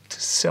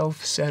practice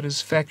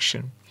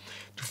self-satisfaction,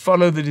 to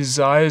follow the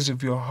desires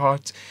of your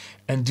heart,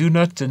 and do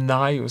not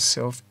deny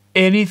yourself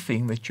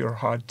anything that your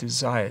heart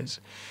desires.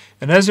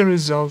 And as a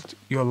result,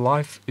 your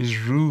life is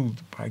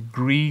ruled by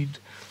greed,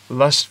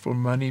 lust for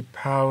money,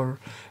 power,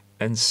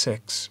 and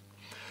sex.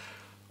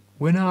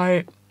 When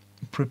I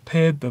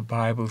prepared the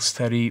Bible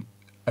study,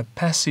 a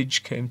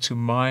passage came to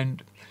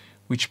mind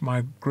which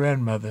my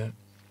grandmother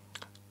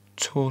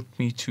taught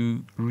me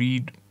to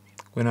read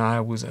when I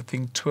was, I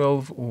think,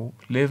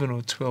 11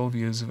 or 12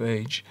 years of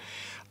age.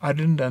 I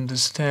didn't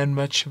understand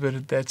much of it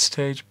at that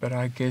stage, but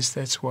I guess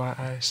that's why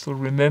I still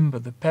remember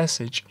the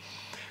passage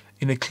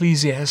in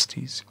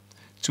Ecclesiastes.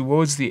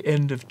 Towards the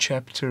end of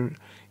chapter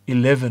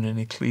 11 in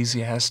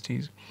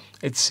Ecclesiastes,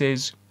 it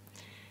says,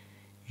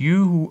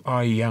 "You who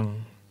are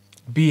young,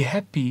 be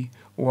happy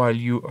while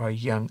you are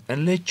young,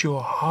 and let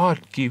your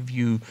heart give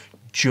you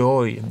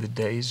joy in the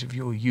days of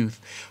your youth.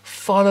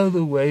 Follow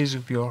the ways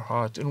of your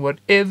heart, and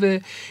whatever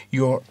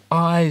your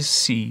eyes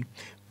see,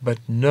 but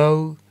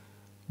know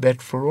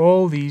that for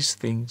all these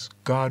things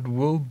God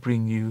will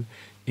bring you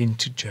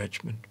into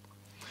judgment."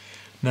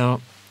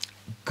 Now,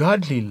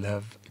 godly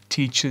love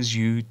teaches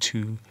you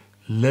to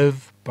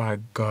live by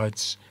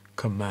God's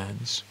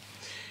commands.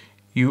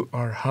 You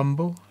are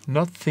humble,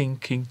 not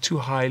thinking too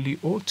highly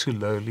or too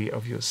lowly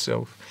of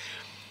yourself.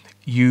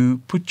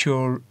 You put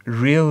your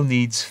real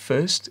needs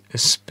first,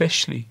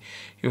 especially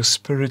your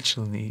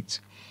spiritual needs.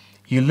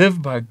 You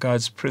live by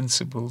God's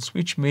principles,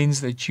 which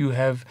means that you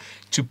have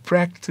to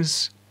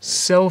practice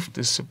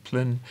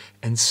self-discipline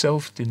and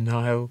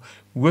self-denial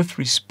with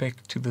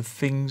respect to the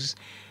things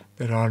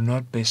that are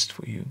not best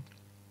for you.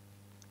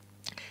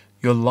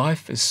 Your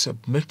life is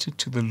submitted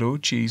to the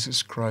Lord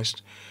Jesus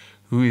Christ,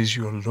 who is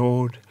your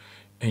Lord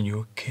and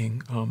your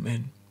King.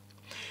 Amen.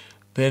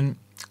 Then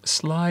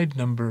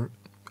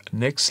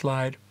next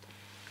slide.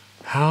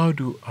 How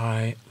do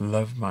I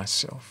love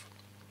myself?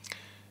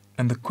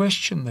 And the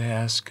question they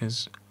ask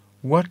is,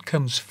 what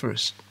comes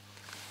first?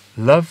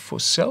 Love for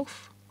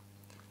self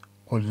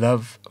or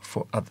love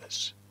for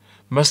others?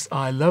 Must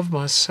I love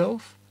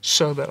myself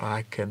so that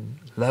I can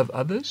love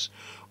others?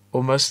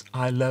 Or must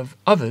I love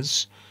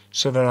others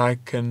so that I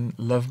can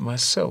love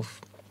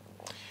myself?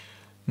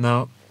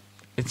 Now,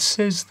 it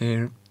says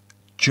there,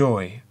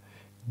 joy.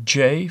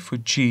 J for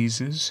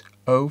Jesus,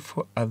 O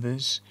for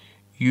others,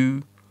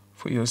 U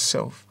for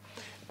yourself.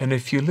 And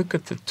if you look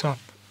at the top,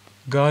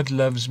 God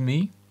loves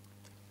me.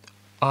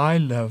 I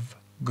love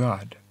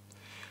God.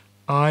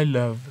 I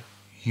love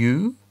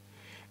you.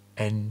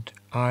 And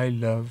I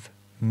love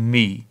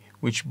me,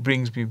 which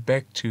brings me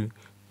back to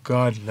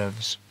God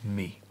loves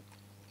me.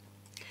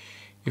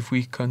 If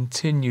we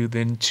continue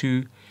then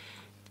to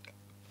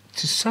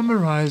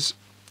summarize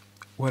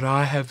what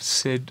I have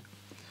said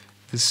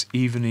this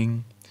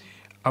evening,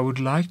 I would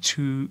like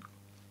to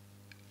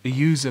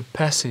use a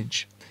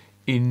passage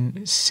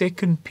in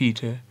 2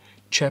 Peter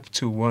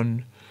chapter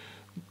 1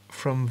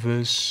 from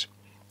verse,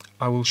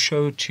 I will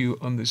show it to you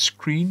on the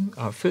screen.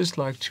 I'd first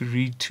like to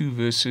read two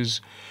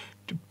verses.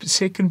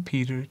 2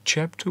 Peter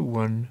chapter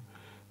 1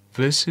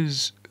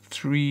 verses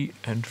 3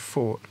 and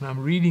 4. And I'm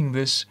reading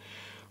this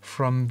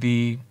from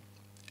the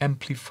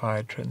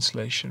Amplified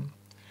translation.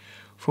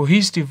 "For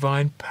his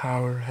divine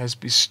power has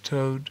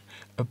bestowed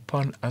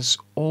upon us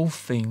all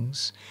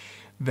things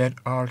that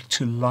are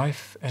to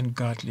life and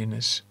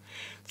godliness,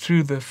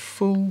 through the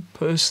full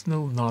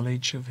personal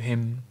knowledge of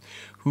him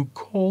who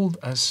called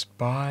us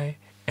by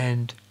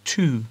and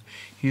to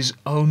his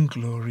own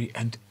glory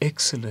and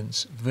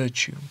excellence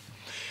virtue.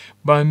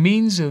 By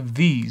means of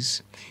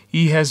these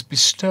he has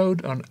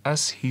bestowed on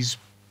us his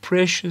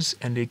precious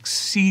and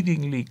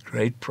exceedingly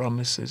great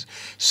promises,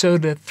 so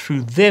that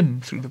through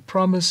them, through the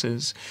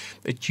promises,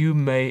 that you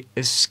may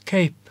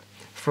escape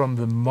from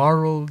the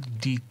moral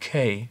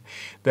decay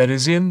that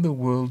is in the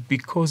world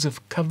because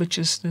of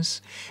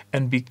covetousness,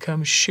 and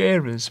become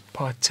sharers,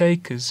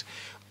 partakers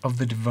of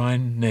the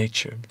divine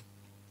nature."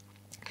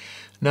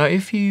 Now,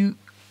 if you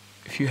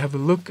have a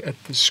look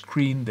at the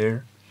screen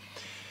there,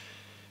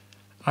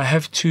 I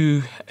have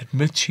to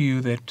admit to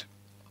you that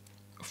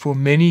for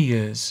many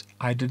years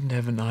I didn't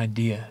have an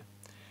idea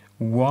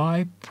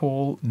why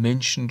Paul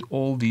mentioned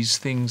all these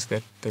things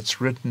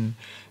that's written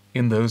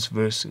in those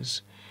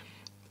verses,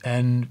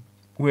 and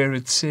where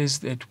it says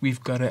that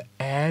we've got to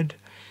add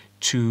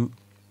to,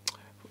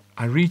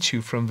 I read to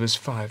you from verse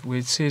 5, where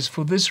it says,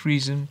 "For this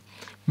reason,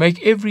 make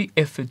every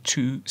effort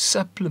to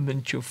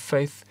supplement your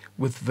faith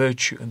with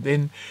virtue, and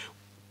then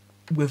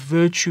with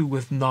virtue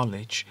with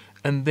knowledge,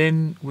 and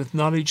then with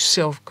knowledge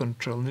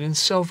self-control, and then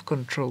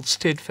self-control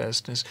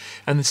steadfastness,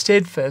 and the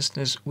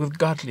steadfastness with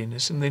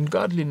godliness, and then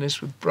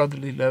godliness with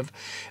brotherly love,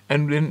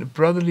 and then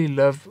brotherly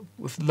love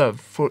with love.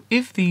 For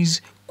if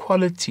these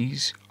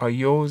qualities are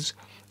yours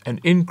and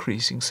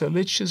increasing, so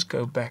let's just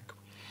go back.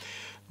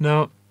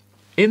 Now,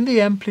 in the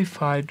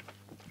Amplified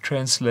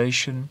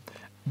translation,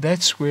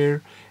 that's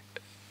where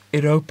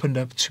it opened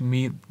up to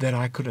me that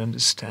I could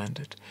understand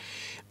it.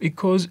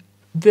 Because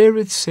there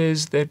it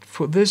says that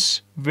for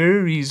this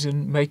very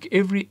reason, make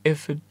every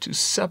effort to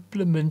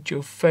supplement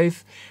your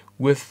faith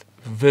with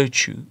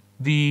virtue.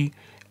 The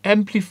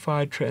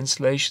Amplified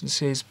translation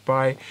says,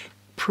 by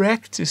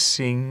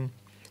practicing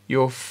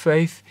your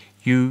faith,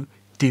 you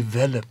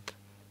develop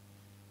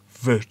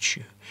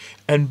virtue.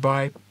 And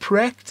by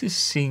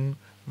practicing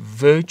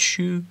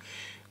virtue,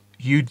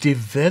 you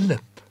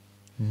develop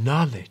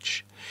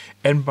knowledge.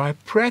 And by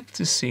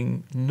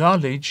practicing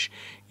knowledge,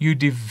 you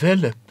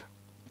develop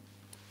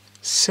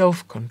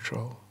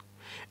self-control.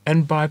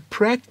 And by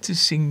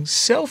practicing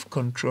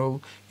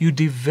self-control, you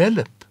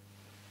develop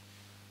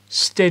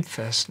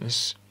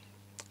steadfastness.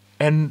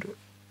 And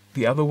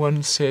the other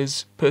one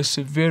says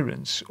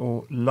perseverance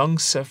or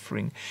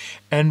long-suffering.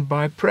 And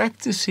by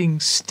practicing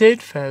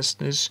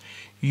steadfastness,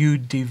 you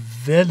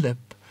develop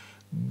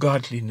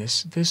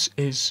godliness. This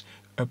is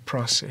a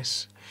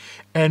process.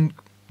 And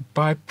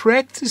by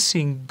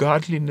practicing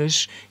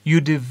godliness,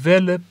 you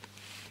develop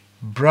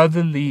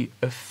brotherly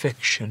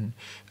affection,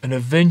 and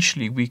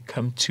eventually we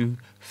come to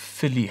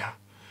philia.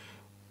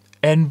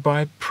 And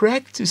by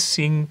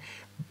practicing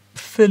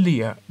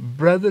philia,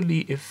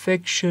 brotherly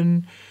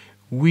affection,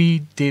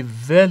 we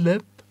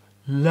develop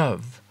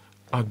love,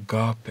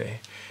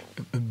 agape,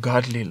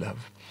 godly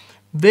love.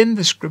 Then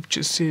the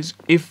scripture says,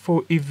 if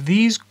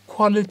these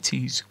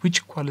qualities,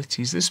 which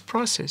qualities? This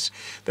process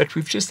that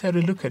we've just had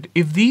a look at,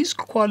 if these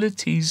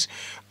qualities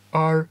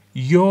are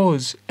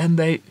yours, and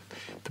the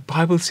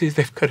Bible says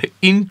they've got to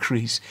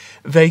increase,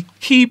 they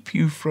keep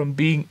you from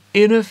being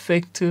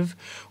ineffective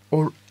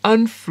or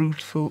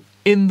unfruitful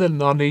in the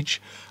knowledge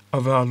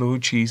of our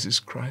Lord Jesus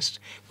Christ.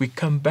 We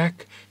come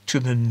back to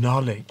the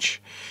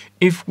knowledge.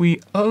 If we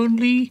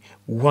only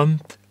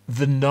want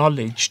the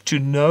knowledge to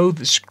know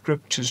the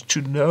scriptures,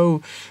 to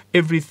know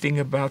everything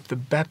about the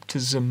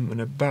baptism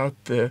and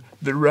about the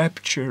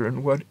rapture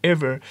and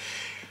whatever,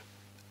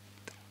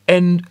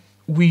 and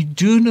we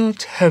do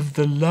not have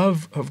the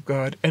love of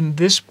God, and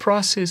this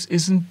process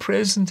isn't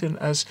present in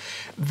us,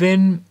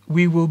 then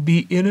we will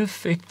be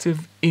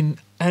ineffective in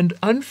and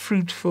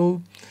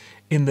unfruitful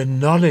in the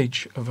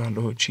knowledge of our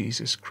Lord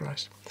Jesus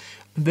Christ.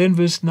 And then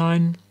verse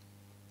 9,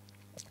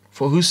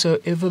 for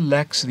whosoever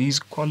lacks these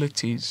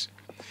qualities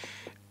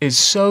is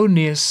so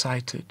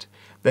nearsighted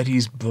that he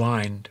is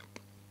blind,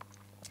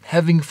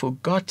 having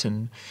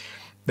forgotten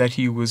that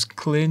he was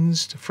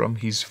cleansed from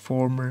his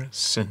former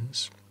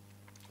sins.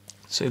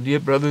 So, dear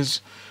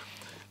brothers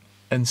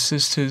and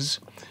sisters,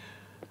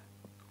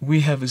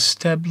 we have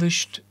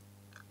established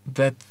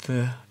that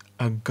the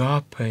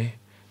agape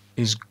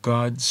is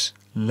God's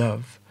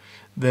love,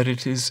 that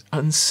it is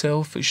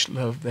unselfish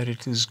love, that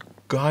it is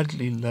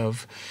godly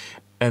love,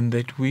 and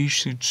that we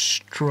should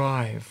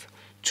strive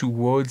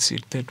towards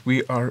it, that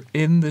we are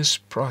in this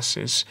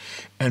process,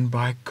 and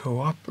by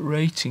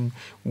cooperating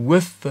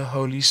with the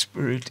Holy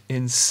Spirit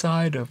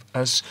inside of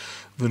us,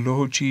 the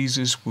Lord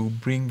Jesus will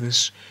bring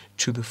this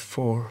to the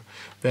fore.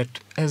 That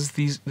as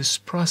this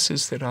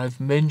process that I've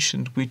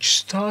mentioned, which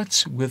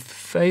starts with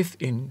faith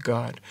in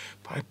God,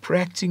 by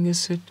practicing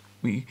it,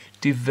 we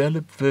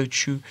develop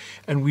virtue,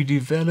 and we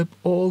develop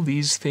all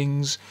these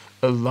things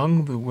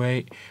along the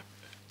way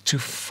to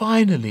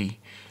finally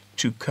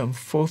to come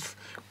forth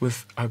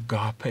with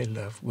agape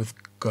love, with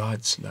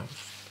God's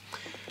love.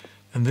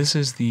 And this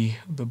is the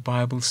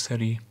Bible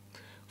study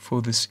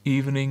for this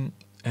evening,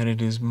 and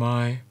it is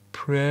my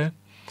prayer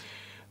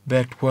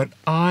that what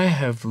I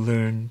have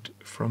learned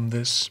from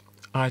this,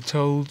 I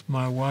told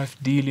my wife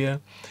Delia,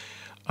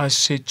 I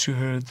said to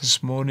her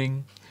this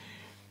morning,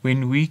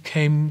 when we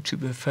came to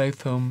the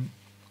faith home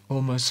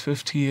almost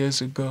 50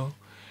 years ago,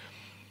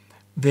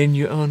 then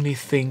you only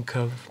think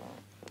of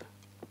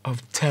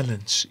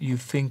talents, you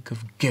think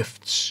of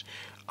gifts.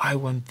 I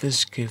want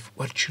this gift.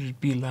 What should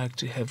it be like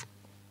to have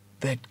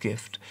that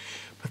gift?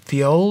 But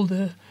the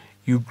older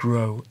you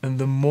grow and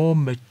the more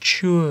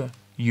mature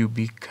you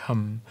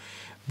become,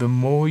 the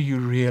more you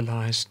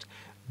realized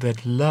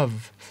that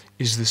love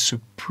is the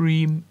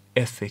supreme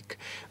ethic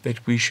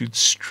that we should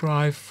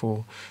strive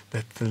for,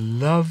 that the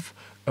love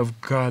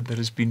of God that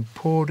has been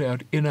poured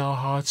out in our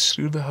hearts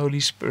through the Holy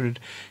Spirit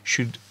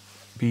should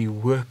be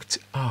worked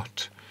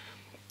out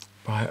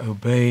by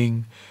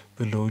obeying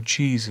the Lord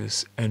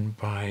Jesus and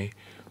by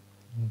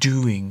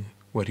doing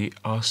what he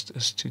asked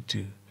us to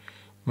do.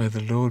 May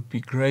the Lord be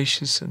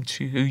gracious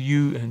unto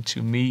you and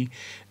to me,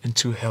 and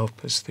to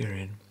help us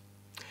therein.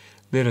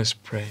 Let us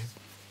pray.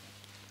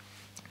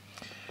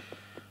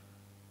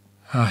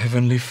 Our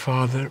Heavenly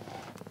Father,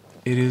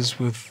 it is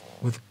with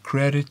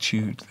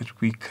gratitude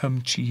that we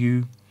come to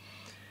you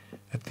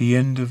at the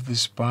end of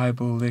this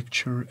Bible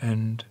lecture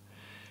and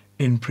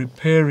in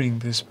preparing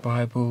this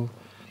Bible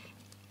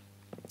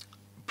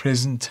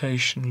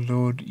presentation,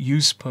 Lord,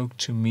 you spoke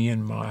to me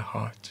in my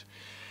heart.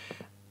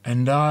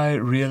 And I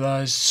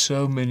realized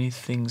so many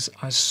things.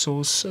 I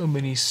saw so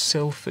many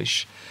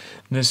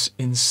selfishness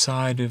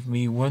inside of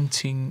me,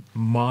 wanting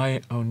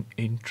my own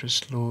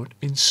interest, Lord,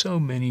 in so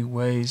many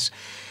ways,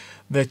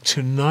 that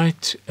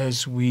tonight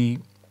as we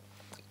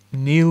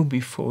kneel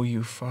before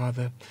you,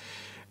 Father,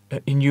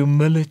 in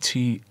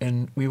humility,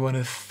 and we want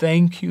to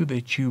thank you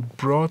that you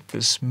brought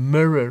this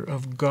mirror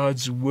of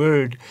God's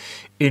word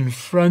in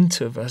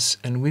front of us,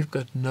 and we've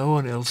got no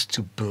one else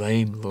to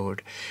blame,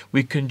 Lord.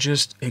 We can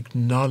just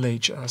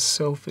acknowledge our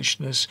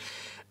selfishness,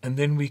 and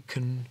then we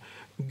can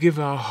give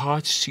our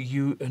hearts to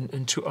you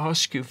and to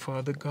ask you,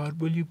 Father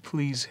God, will you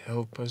please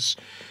help us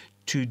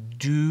to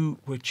do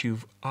what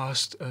you've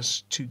asked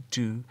us to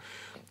do?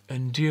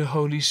 And dear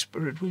Holy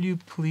Spirit, will you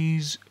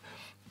please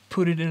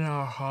put it in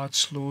our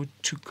hearts, Lord,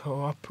 to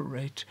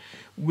cooperate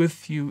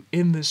with you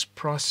in this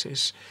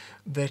process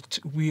that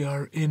we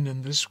are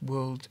in this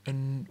world,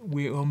 and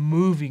we are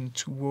moving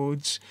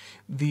towards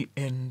the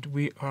end.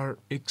 We are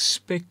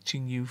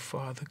expecting you,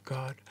 Father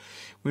God.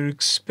 We're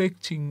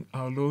expecting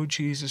our Lord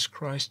Jesus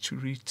Christ to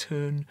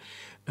return,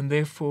 and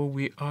therefore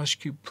we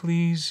ask you,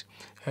 please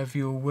have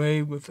your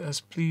way with us.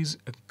 Please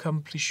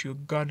accomplish your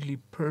godly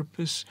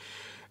purpose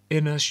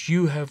in us.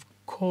 You have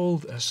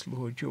called us,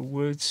 Lord. Your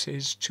word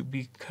says to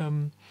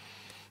become,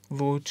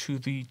 Lord, to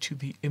the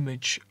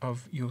image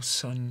of your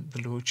Son,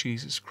 the Lord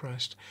Jesus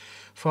Christ.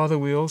 Father,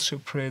 we also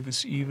pray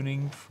this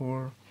evening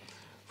for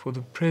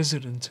the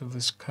president of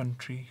this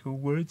country. Your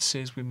word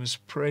says we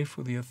must pray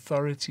for the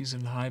authorities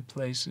in high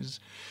places.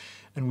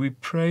 And we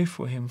pray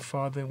for him,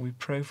 Father, and we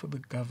pray for the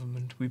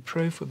government. We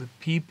pray for the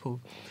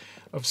people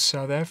of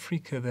South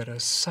Africa that are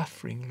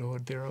suffering,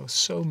 Lord. There are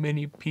so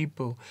many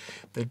people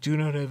that do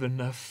not have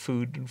enough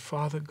food. And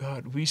Father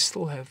God, we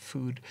still have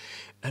food.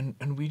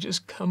 And we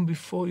just come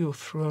before your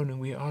throne and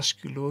we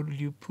ask you, Lord, will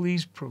you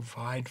please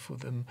provide for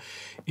them?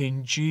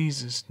 In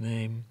Jesus'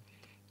 name,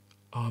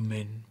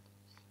 amen.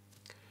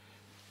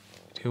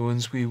 Dear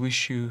ones, we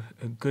wish you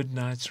a good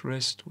night's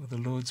rest with the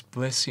Lord's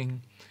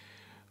blessing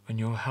on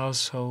your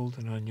household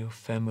and on your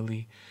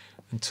family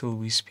until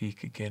we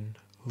speak again.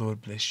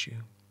 Lord bless you.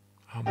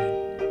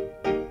 Amen.